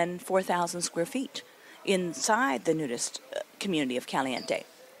feet and 4,000 square feet inside the nudist community of Caliente.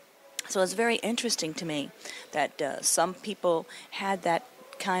 So it's very interesting to me that some people had that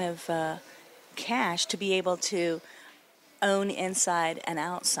kind of cash to be able to own inside and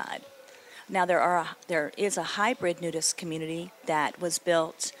outside. Now there is a hybrid nudist community that was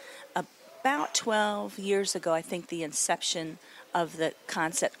built about 12 years ago. I think the inception of the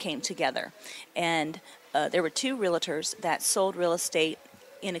concept came together, and there were 2 realtors that sold real estate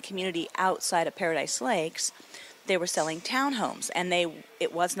in a community outside of Paradise Lakes. They were selling townhomes, and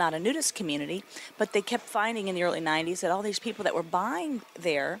it was not a nudist community, but they kept finding in the early 90s that all these people that were buying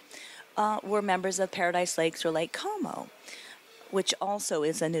there were members of Paradise Lakes or Lake Como, which also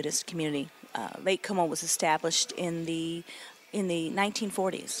is a nudist community. Lake Como was established in the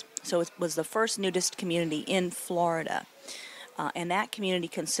 1940s, so it was the first nudist community in Florida. And that community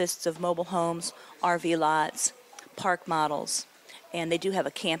consists of mobile homes, RV lots, park models, and they do have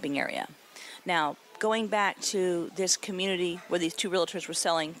a camping area. Now, going back to this community where these 2 realtors were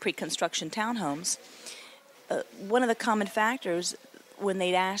selling pre-construction townhomes, one of the common factors when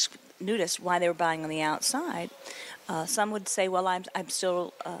they'd ask nudists why they were buying on the outside, some would say, well, I'm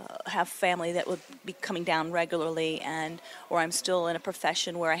still have family that would be coming down regularly, or I'm still in a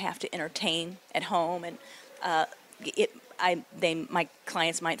profession where I have to entertain at home, and my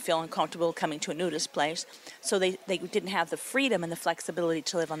clients might feel uncomfortable coming to a nudist place, so they didn't have the freedom and the flexibility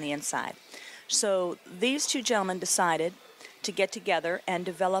to live on the inside. So these 2 gentlemen decided to get together and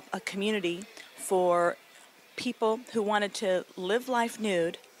develop a community for people who wanted to live life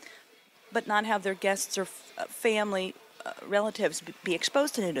nude, but not have their guests or family relatives be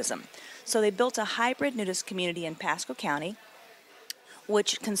exposed to nudism. So they built a hybrid nudist community in Pasco County,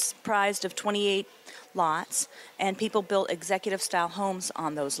 which comprised of 28 lots, and people built executive-style homes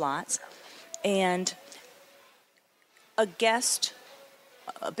on those lots. And a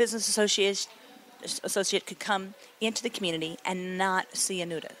business associate could come into the community and not see a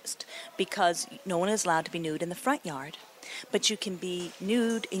nudist because no one is allowed to be nude in the front yard, but you can be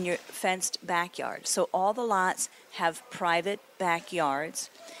nude in your fenced backyard. So all the lots have private backyards,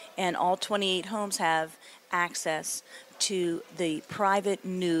 and all 28 homes have access to the private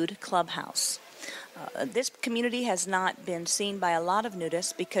nude clubhouse. This community has not been seen by a lot of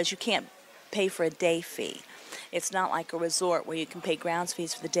nudists because you can't pay for a day fee. It's not like a resort where you can pay grounds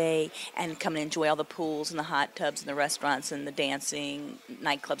fees for the day and come and enjoy all the pools and the hot tubs and the restaurants and the dancing,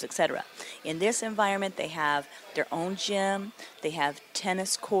 nightclubs, etc. In this environment, they have their own gym, they have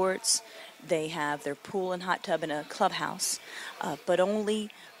tennis courts, they have their pool and hot tub in a clubhouse, but only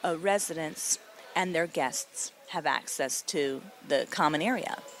residents and their guests have access to the common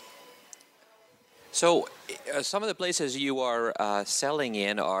area. So some of the places you are selling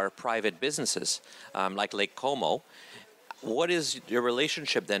in are private businesses, like Lake Como. What is your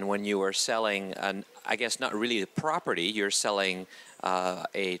relationship then when you are selling, I guess not really a property, you're selling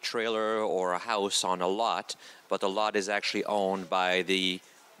a trailer or a house on a lot, but the lot is actually owned by the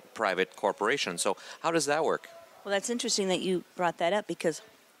private corporation. So how does that work? Well, that's interesting that you brought that up because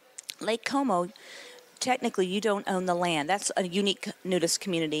Lake Como, technically you don't own the land. That's a unique nudist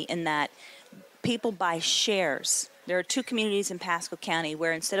community in that people buy shares. There are two communities in Pasco County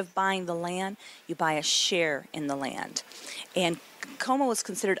where instead of buying the land, you buy a share in the land. And Como is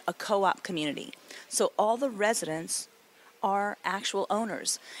considered a co-op community. So all the residents are actual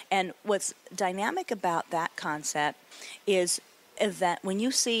owners. And what's dynamic about that concept is that when you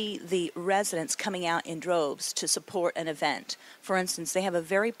see the residents coming out in droves to support an event, for instance, they have a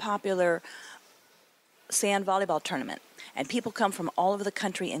very popular sand volleyball tournament. And people come from all over the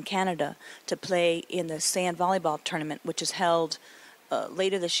country and Canada to play in the sand volleyball tournament, which is held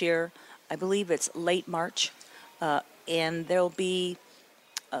later this year. I believe it's late March. And there'll be,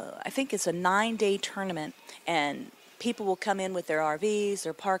 I think it's a 9-day tournament. And people will come in with their RVs,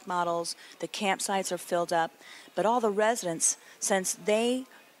 their park models. The campsites are filled up. But all the residents, since they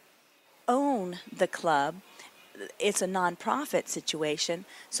own the club, it's a nonprofit situation,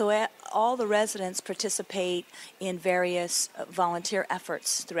 so all the residents participate in various volunteer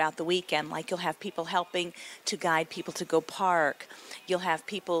efforts throughout the weekend. Like you'll have people helping to guide people to go park. You'll have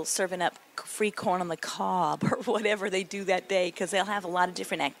people serving up free corn on the cob or whatever they do that day because they'll have a lot of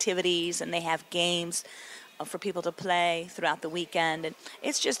different activities and they have games for people to play throughout the weekend. And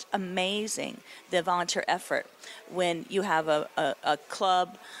it's just amazing, the volunteer effort when you have a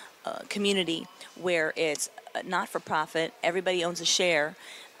club community where it's not for profit, everybody owns a share,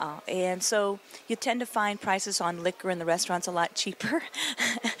 and so you tend to find prices on liquor in the restaurants a lot cheaper,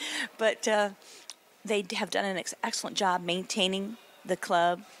 but they have done an excellent job maintaining the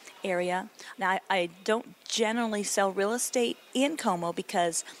club area. Now, I don't generally sell real estate in Como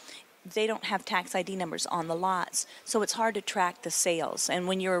because they don't have tax ID numbers on the lots, so it's hard to track the sales. And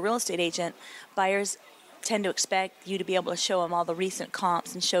when you're a real estate agent, buyers tend to expect you to be able to show them all the recent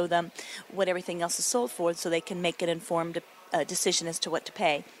comps and show them what everything else is sold for so they can make an informed decision as to what to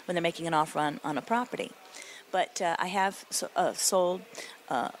pay when they're making an offer on a property. But I have sold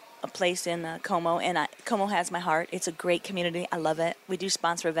a place in Como, and Como has my heart. It's a great community. I love it. We do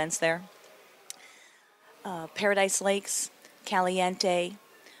sponsor events there. Paradise Lakes, Caliente,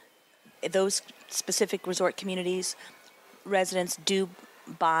 those specific resort communities, residents do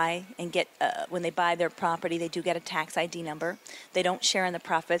buy and get, when they buy their property, they do get a tax ID number. They don't share in the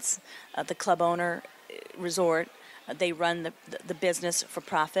profits. The club owner, resort, they run the business for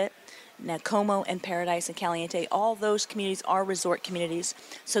profit. Now, Como and Paradise and Caliente, all those communities are resort communities,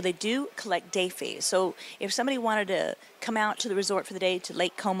 so they do collect day fees. So if somebody wanted to come out to the resort for the day to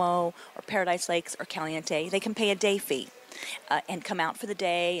Lake Como or Paradise Lakes or Caliente, they can pay a day fee and come out for the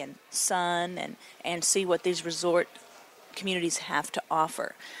day and sun and see what these resort communities have to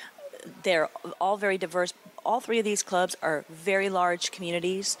offer. They're all very diverse. All three of these clubs are very large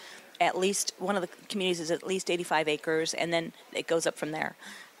communities. At least one of the communities is at least 85 acres, and then it goes up from there.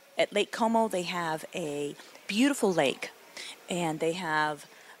 At Lake Como, they have a beautiful lake, and they have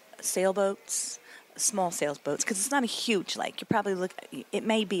sailboats, small sailboats, because it's not a huge lake. It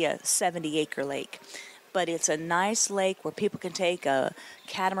may be a 70-acre lake, but it's a nice lake where people can take a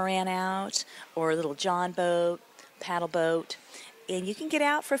catamaran out or a little john boat, paddle boat, and you can get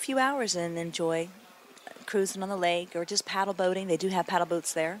out for a few hours and enjoy cruising on the lake or just paddle boating. They do have paddle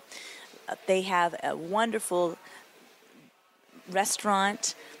boats there. They have a wonderful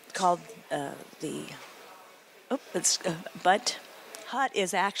restaurant called Butt Hut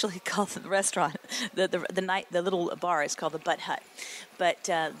is actually called the restaurant. The little bar is called the Butt Hut, but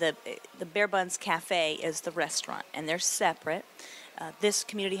the Bare Buns Cafe is the restaurant, and they're separate. This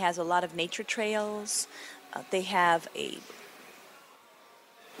community has a lot of nature trails. They have a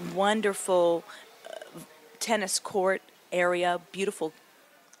wonderful tennis court area, beautiful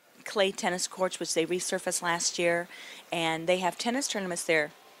clay tennis courts, which they resurfaced last year, and they have tennis tournaments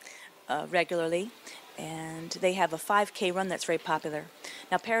there regularly, and they have a 5K run that's very popular.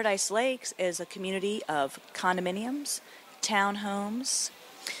 Now, Paradise Lakes is a community of condominiums, townhomes,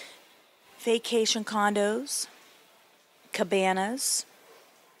 vacation condos, cabanas,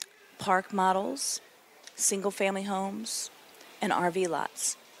 park models, single-family homes, and RV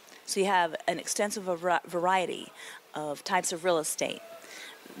lots. So you have an extensive variety of types of real estate.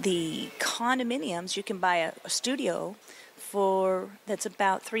 The condominiums, you can buy a studio that's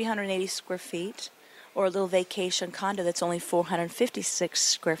about 380 square feet, or a little vacation condo that's only 456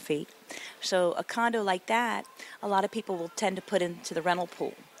 square feet. So a condo like that, a lot of people will tend to put into the rental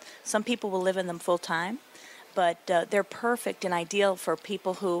pool. Some people will live in them full time, but they're perfect and ideal for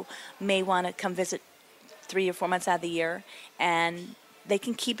people who may want to come visit 3 or 4 months out of the year, and they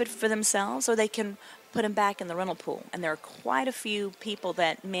can keep it for themselves, or they can put them back in the rental pool. And there are quite a few people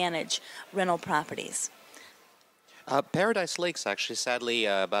that manage rental properties. Paradise Lakes, actually, sadly,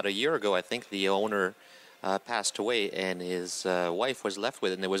 about a year ago, I think the owner passed away, and his wife was left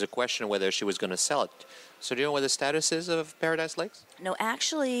with it, and there was a question whether she was going to sell it. So do you know what the status is of Paradise Lakes? No,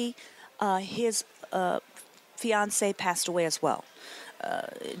 actually, his fiancée passed away as well.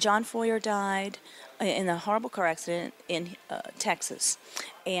 John Foyer died in a horrible car accident in Texas,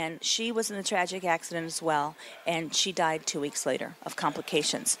 and she was in a tragic accident as well, and she died 2 weeks later of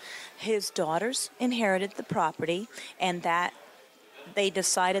complications. His daughters inherited the property, and that they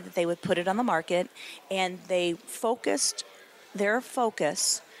decided that they would put it on the market, and they focused their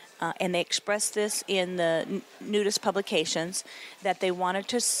focus, and they expressed this in the nudist publications, that they wanted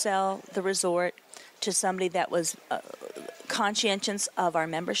to sell the resort to somebody that was conscientious of our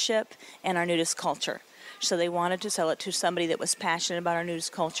membership and our nudist culture. So they wanted to sell it to somebody that was passionate about our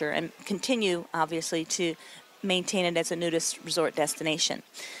nudist culture and continue, obviously, to maintain it as a nudist resort destination.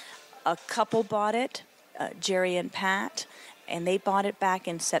 A couple bought it, Jerry and Pat, and they bought it back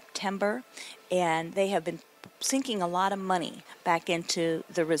in September, and they have been sinking a lot of money back into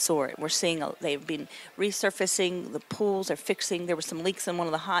the resort. We're seeing they've been resurfacing the pools. There were some leaks in one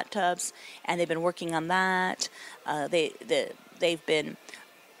of the hot tubs, and they've been working on that. They've been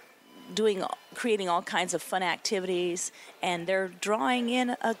creating all kinds of fun activities, and they're drawing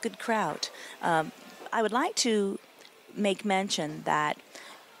in a good crowd. I would like to make mention that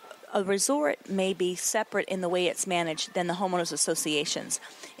a resort may be separate in the way it's managed than the homeowners associations.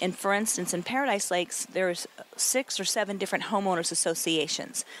 And for instance, in Paradise Lakes, there's 6 or 7 different homeowners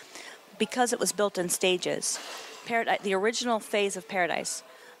associations. Because it was built in stages, the original phase of Paradise,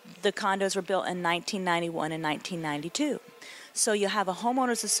 the condos were built in 1991 and 1992. So you have a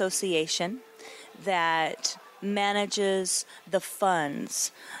homeowners association that manages the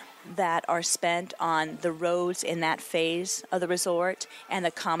funds that are spent on the roads in that phase of the resort and the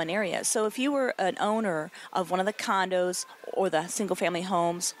common areas. So if you were an owner of one of the condos or the single-family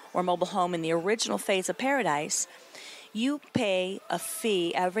homes or mobile home in the original phase of Paradise, you pay a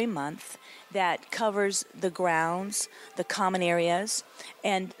fee every month that covers the grounds, the common areas.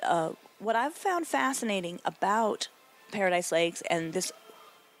 And what I've found fascinating about Paradise Lakes and this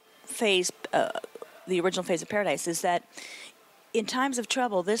phase, the original phase of Paradise, is that in times of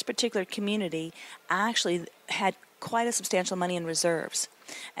trouble, this particular community actually had quite a substantial money in reserves.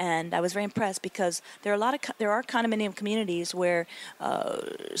 And I was very impressed because there are condominium communities where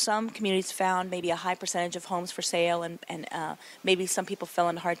some communities found maybe a high percentage of homes for sale, and maybe some people fell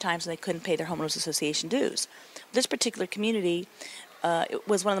into hard times and they couldn't pay their homeowners association dues. This particular community it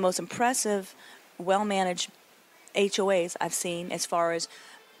was one of the most impressive, well-managed HOAs I've seen as far as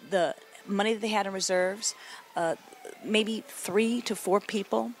the money that they had in reserves. Maybe 3 to 4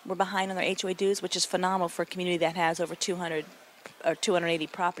 people were behind on their HOA dues, which is phenomenal for a community that has over 200 or 280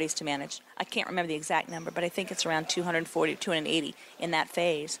 properties to manage. I can't remember the exact number, but I think it's around 240 or 280 in that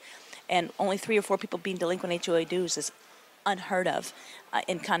phase. And only 3 or 4 people being delinquent HOA dues is unheard of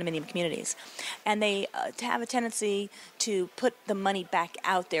in condominium communities. And they have a tendency to put the money back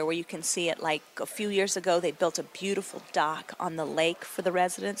out there where you can see it. Like a few years ago, they built a beautiful dock on the lake for the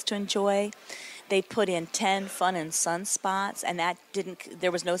residents to enjoy. They put in 10 fun and sun spots, and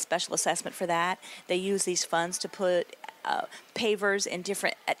there was no special assessment for that. They used these funds to put pavers in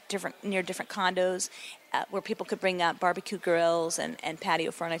near different condos where people could bring out barbecue grills and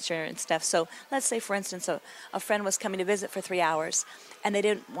patio furniture and stuff. So let's say, for instance, a friend was coming to visit for 3 hours, and they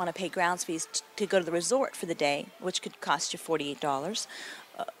didn't want to pay grounds fees to go to the resort for the day, which could cost you $48.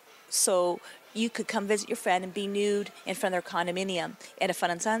 So you could come visit your friend and be nude in front of their condominium at a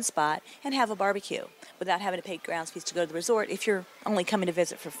fun and sun spot and have a barbecue without having to pay grounds fees to go to the resort. If you're only coming to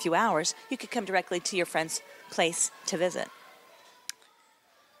visit for a few hours, you could come directly to your friend's place to visit.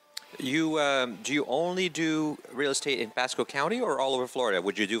 Do you only do real estate in Pasco County or all over Florida?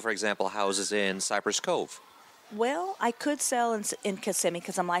 Would you do, for example, houses in Cypress Cove? Well, I could sell in Kissimmee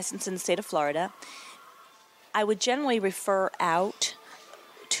because I'm licensed in the state of Florida. I would generally refer out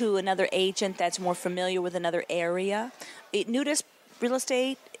to another agent that's more familiar with another area. Nudist real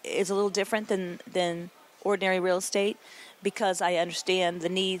estate is a little different than ordinary real estate because I understand the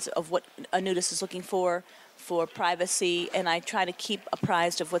needs of what a nudist is looking for privacy, and I try to keep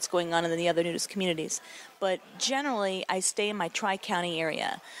apprised of what's going on in the other nudist communities. But generally, I stay in my Tri-County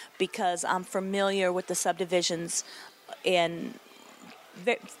area because I'm familiar with the subdivisions, and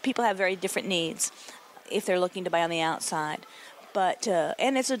people have very different needs if they're looking to buy on the outside. But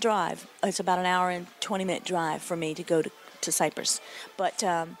and it's a drive. It's about an hour and 20-minute drive for me to go to Cypress. But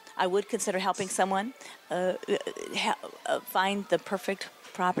I would consider helping someone find the perfect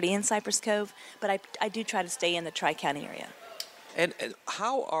property in Cypress Cove, but I do try to stay in the Tri-County area. And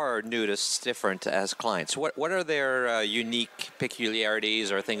how are nudists different as clients? What are their unique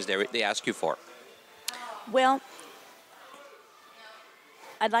peculiarities or things they ask you for? Well,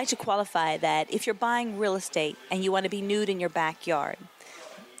 I'd like to qualify that if you're buying real estate and you want to be nude in your backyard,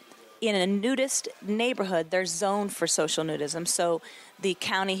 in a nudist neighborhood, they're zoned for social nudism, so the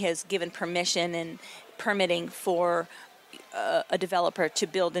county has given permission and permitting for a developer to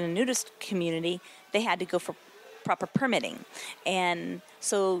build in a nudist community. They had to go for proper permitting, and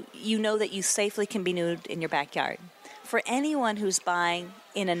so you know that you safely can be nude in your backyard. For anyone who's buying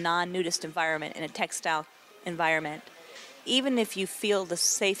in a non-nudist environment, in a textile environment, even if you feel the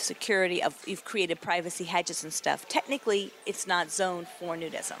safe security of you've created privacy hedges and stuff, technically it's not zoned for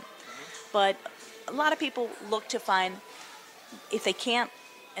nudism. But a lot of people look to find, if they can't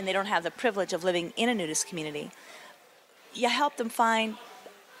and they don't have the privilege of living in a nudist community, you help them find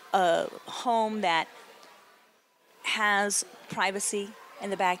a home that has privacy in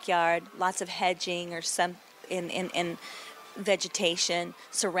the backyard, lots of hedging or some in vegetation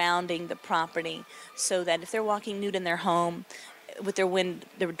surrounding the property, so that if they're walking nude in their home with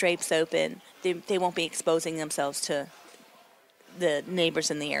their drapes open, they won't be exposing themselves to the neighbors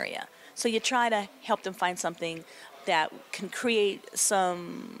in the area. So you try to help them find something that can create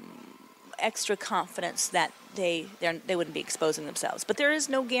some extra confidence that they wouldn't be exposing themselves. But there is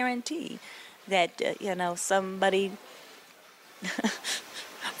no guarantee that somebody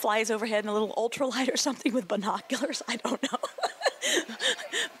flies overhead in a little ultralight or something with binoculars. I don't know.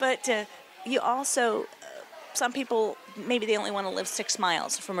 But you also, some people, maybe they only want to live 6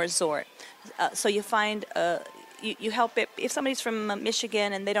 miles from a resort. So you find, you help it. If somebody's from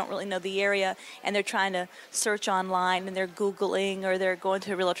Michigan and they don't really know the area and they're trying to search online and they're Googling or they're going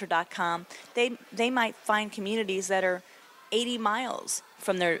to Realtor.com, they might find communities that are 80 miles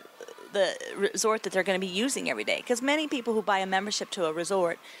from the resort that they're going to be using every day. Because many people who buy a membership to a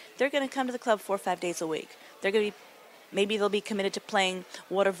resort, they're going to come to the club 4 or 5 days a week. Maybe they'll be committed to playing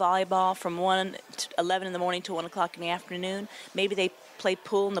water volleyball from 11 in the morning to 1 o'clock in the afternoon. Maybe they play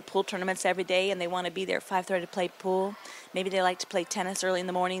pool in the pool tournaments every day and they want to be there at 5:30 to play pool. Maybe they like to play tennis early in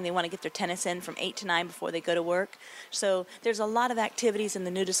the morning. They want to get their tennis in from 8 to 9 before they go to work. So there's a lot of activities in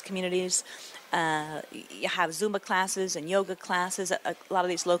the nudist communities. You have Zumba classes and yoga classes at a lot of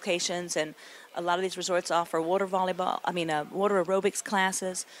these locations, and a lot of these resorts offer water aerobics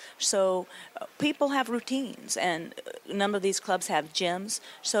classes. So people have routines, and a number of these clubs have gyms.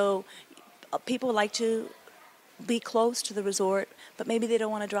 So people like to be close to the resort, but maybe they don't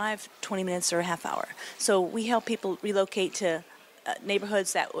want to drive 20 minutes or a half hour. So we help people relocate to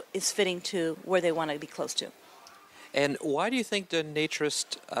neighborhoods that is fitting to where they want to be close to. And why do you think the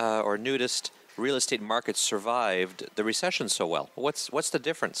naturist or nudist real estate market survived the recession so well? What's the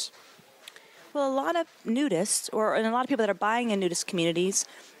difference? Well, a lot of nudists, and a lot of people that are buying in nudist communities,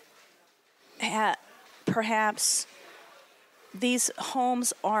 perhaps these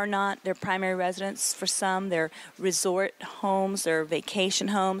homes are not their primary residence for some. They're resort homes, they're vacation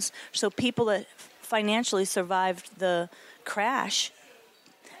homes. So people that financially survived the crash,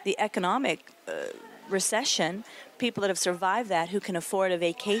 the economic recession, people that have survived that who can afford a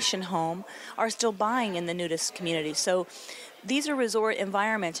vacation home are still buying in the nudist community. So these are resort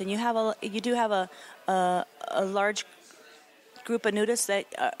environments, and you do have a large group of nudists that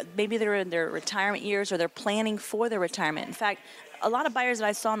maybe they're in their retirement years or they're planning for their retirement. In fact, a lot of buyers that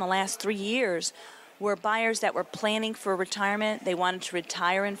I saw in the last 3 years were buyers that were planning for retirement. They wanted to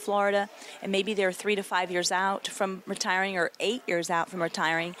retire in Florida, and maybe they're 3 to 5 years out from retiring or 8 years out from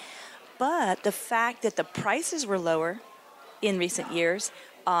retiring. But the fact that the prices were lower in recent years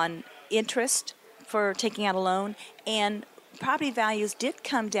on interest for taking out a loan, and property values did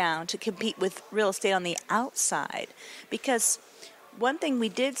come down to compete with real estate on the outside, because one thing we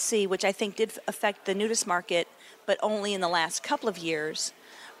did see, which I think did affect the nudist market, but only in the last couple of years,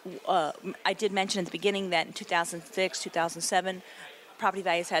 I did mention at the beginning that in 2006, 2007, property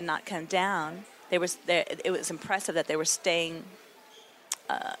values had not come down. It was impressive that they were staying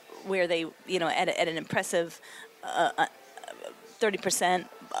where they, at an impressive 30%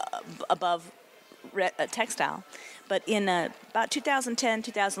 above textile. But in about 2010,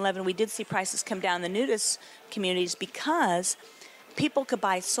 2011, we did see prices come down in the nudist communities because people could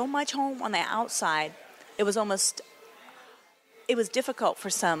buy so much home on the outside, it was difficult for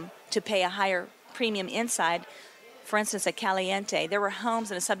some to pay a higher premium inside. For instance, at Caliente, there were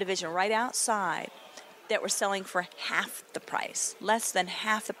homes in a subdivision right outside that were selling for half the price, less than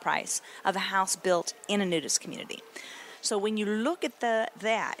half the price of a house built in a nudist community. So when you look at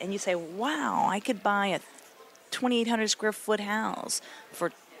that and you say, wow, I could buy a 2,800 square foot house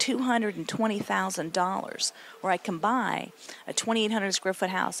for $220,000, or I can buy a 2,800 square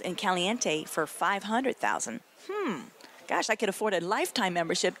foot house in Caliente for $500,000. Gosh, I could afford a lifetime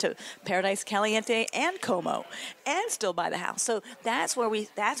membership to Paradise, Caliente, and Como, and still buy the house. So that's when we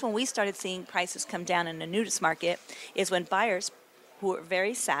started seeing prices come down in the nudist market, is when buyers who are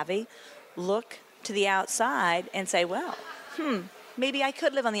very savvy look to the outside and say, well, maybe I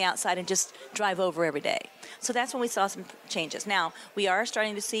could live on the outside and just drive over every day. So that's when we saw some changes. Now, we are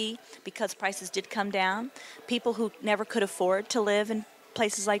starting to see, because prices did come down, people who never could afford to live in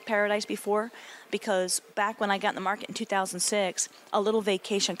places like Paradise before, because back when I got in the market in 2006, a little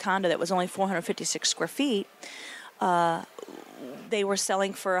vacation condo that was only 456 square feet, they were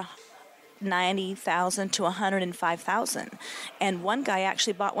selling for $90,000 to $105,000. And one guy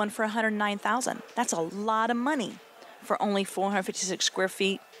actually bought one for $109,000. That's a lot of money for only 456 square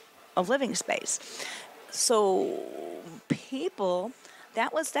feet of living space. So people,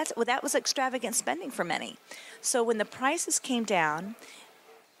 that was extravagant spending for many. So when the prices came down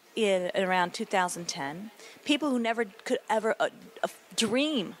in around 2010, people who never could ever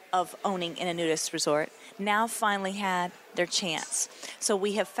dream of owning in a nudist resort now finally had their chance. So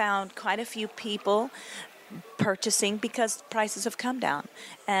we have found quite a few people purchasing because prices have come down.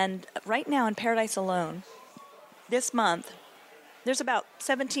 And right now in Paradise alone, this month, there's about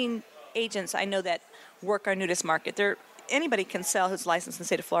 17 agents I know that work our nudist market. Anybody can sell who's licensed in the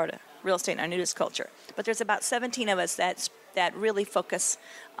state of Florida, real estate in our nudist culture. But there's about 17 of us that really focus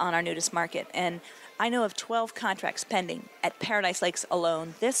on our nudist market. And I know of 12 contracts pending at Paradise Lakes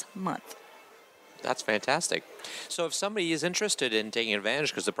alone this month. That's fantastic. So if somebody is interested in taking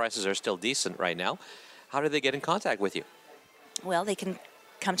advantage, because the prices are still decent right now, how do they get in contact with you? Well, they can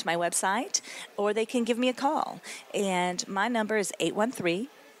come to my website or they can give me a call. And my number is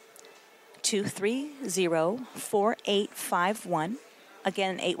 813-230-4851.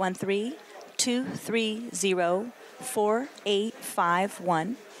 Again,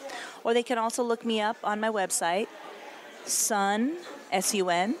 813-230-4851. Or they can also look me up on my website, Sun,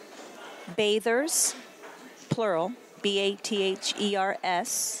 S-U-N, Bathers, plural,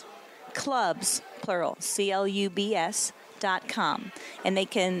 B-A-T-H-E-R-S, Clubs, plural, CLUBS.com. And they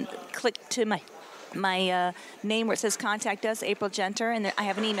can click to my name where it says Contact Us, April Genter, and I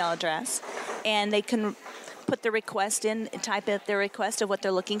have an email address. And they can put the request in, type out their request of what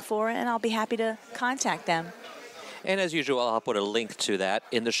they're looking for, and I'll be happy to contact them. And as usual, I'll put a link to that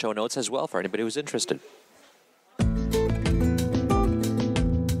in the show notes as well for anybody who's interested.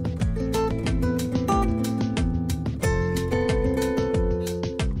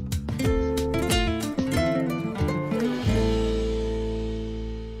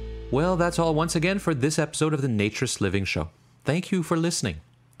 Well, that's all once again for this episode of the Naturist Living Show. Thank you for listening.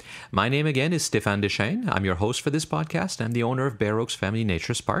 My name again is Stéphane Deschênes. I'm your host for this podcast. I'm the owner of Bear Oaks Family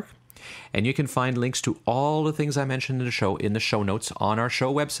Naturist Park. And you can find links to all the things I mentioned in the show notes on our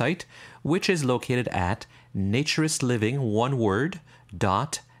show website, which is located at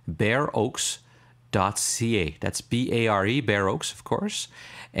naturistliving.bearoaks.ca. That's B-A-R-E, Bear Oaks, of course,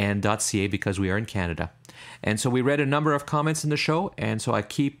 and .ca because we are in Canada. And so we read a number of comments in the show, and so I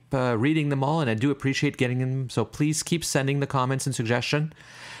keep reading them all, and I do appreciate getting them. So please keep sending the comments and suggestions.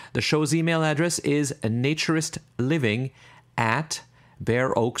 The show's email address is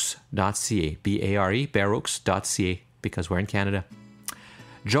naturistliving@bearoaks.ca, B-A-R-E, bearoaks.ca, because we're in Canada.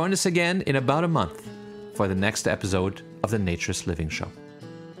 Join us again in about a month for the next episode of the Naturist Living Show.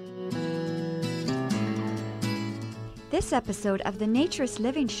 This episode of the Naturist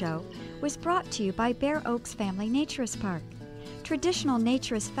Living Show was brought to you by Bear Oaks Family Naturist Park. Traditional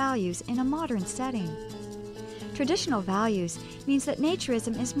naturist values in a modern setting. Traditional values means that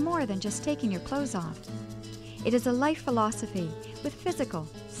naturism is more than just taking your clothes off. It is a life philosophy with physical,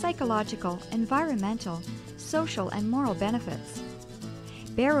 psychological, environmental, social, and moral benefits.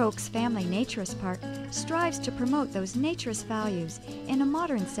 Bare Oaks Family Naturist Park strives to promote those naturist values in a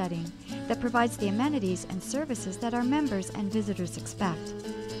modern setting that provides the amenities and services that our members and visitors expect.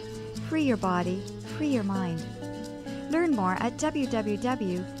 Free your body, free your mind. Learn more at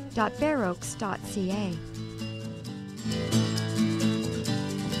www.bareoaks.ca.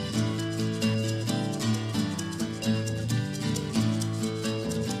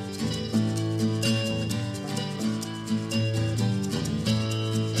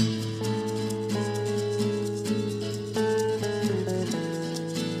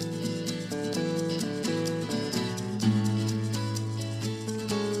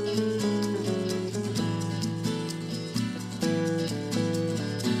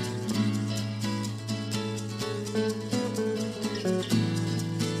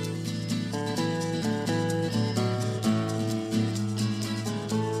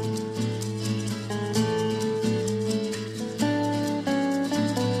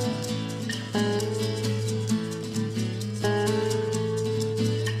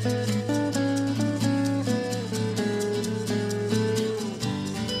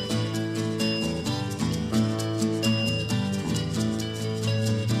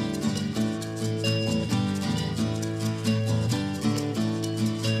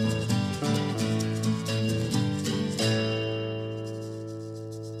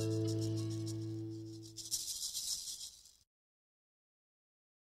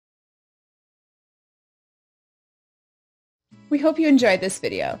 We hope you enjoyed this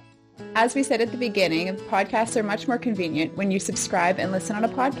video. As we said at the beginning, podcasts are much more convenient when you subscribe and listen on a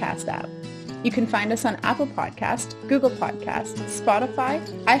podcast app. You can find us on Apple Podcast, Google Podcast, Spotify,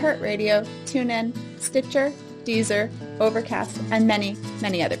 iHeartRadio, TuneIn, Stitcher, Deezer, Overcast, and many,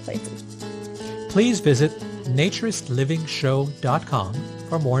 many other places. Please visit NaturistLivingShow.com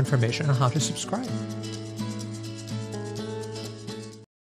for more information on how to subscribe.